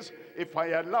 That is, if I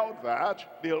allow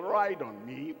that, they'll ride on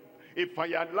me. If I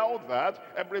allow that,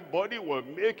 everybody will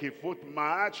make a foot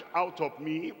march out of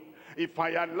me. If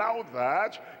I allow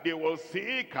that, they will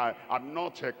think I'm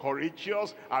not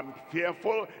courageous, I'm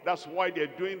fearful. That's why they're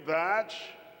doing that.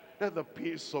 Let the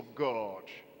peace of God,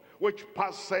 which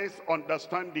passes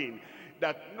understanding,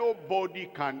 that nobody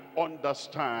can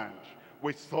understand.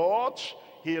 We thought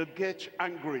he'll get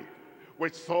angry. We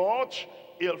thought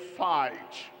he'll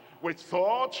fight. We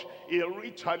thought he'll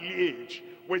retaliate.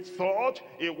 We thought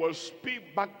he will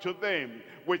speak back to them.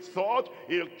 We thought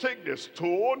he'll take the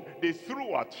stone they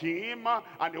threw at him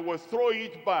and he will throw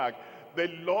it back. the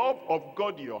love of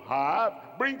God you have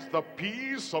brings the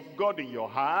peace of God in your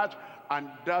heart, and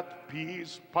that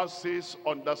peace passes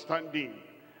understanding.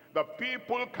 The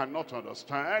people cannot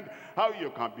understand how you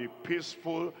can be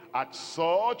peaceful at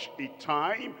such a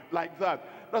time like that.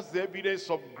 That's the evidence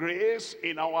of grace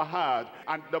in our heart.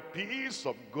 And the peace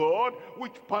of God,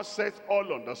 which passeth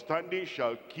all understanding,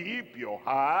 shall keep your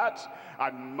hearts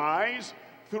and minds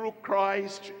through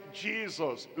Christ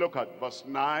Jesus. Look at verse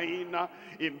 9.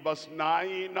 In verse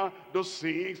 9, those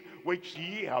things which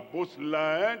ye have both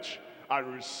learned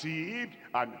and received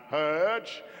and heard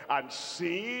and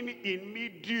seen in me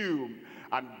do,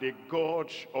 and the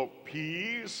God of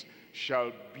peace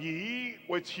shall be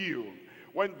with you.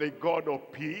 When the God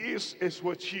of peace is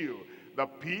with you, the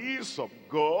peace of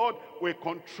God will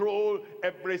control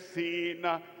everything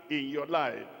in your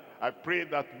life. I pray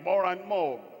that more and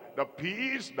more the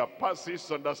peace that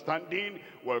passes understanding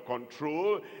will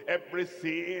control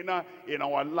everything in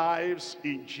our lives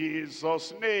in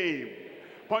Jesus' name.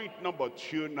 Point number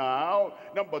 2 now.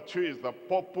 Number 2 is the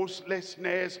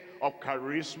purposelessness of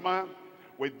charisma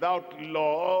without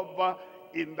love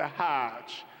in the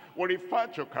heart. We refer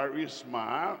to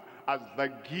charisma as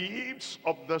the gifts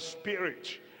of the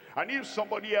Spirit. And if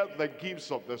somebody has the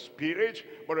gifts of the Spirit,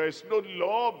 but there is no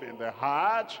love in the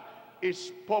heart,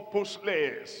 it's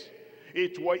purposeless.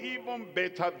 It were even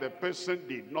better the person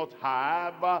did not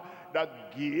have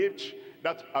that gift,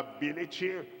 that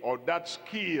ability, or that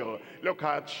skill. Look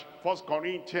at 1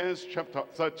 Corinthians chapter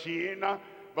 13,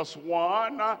 verse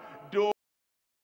 1.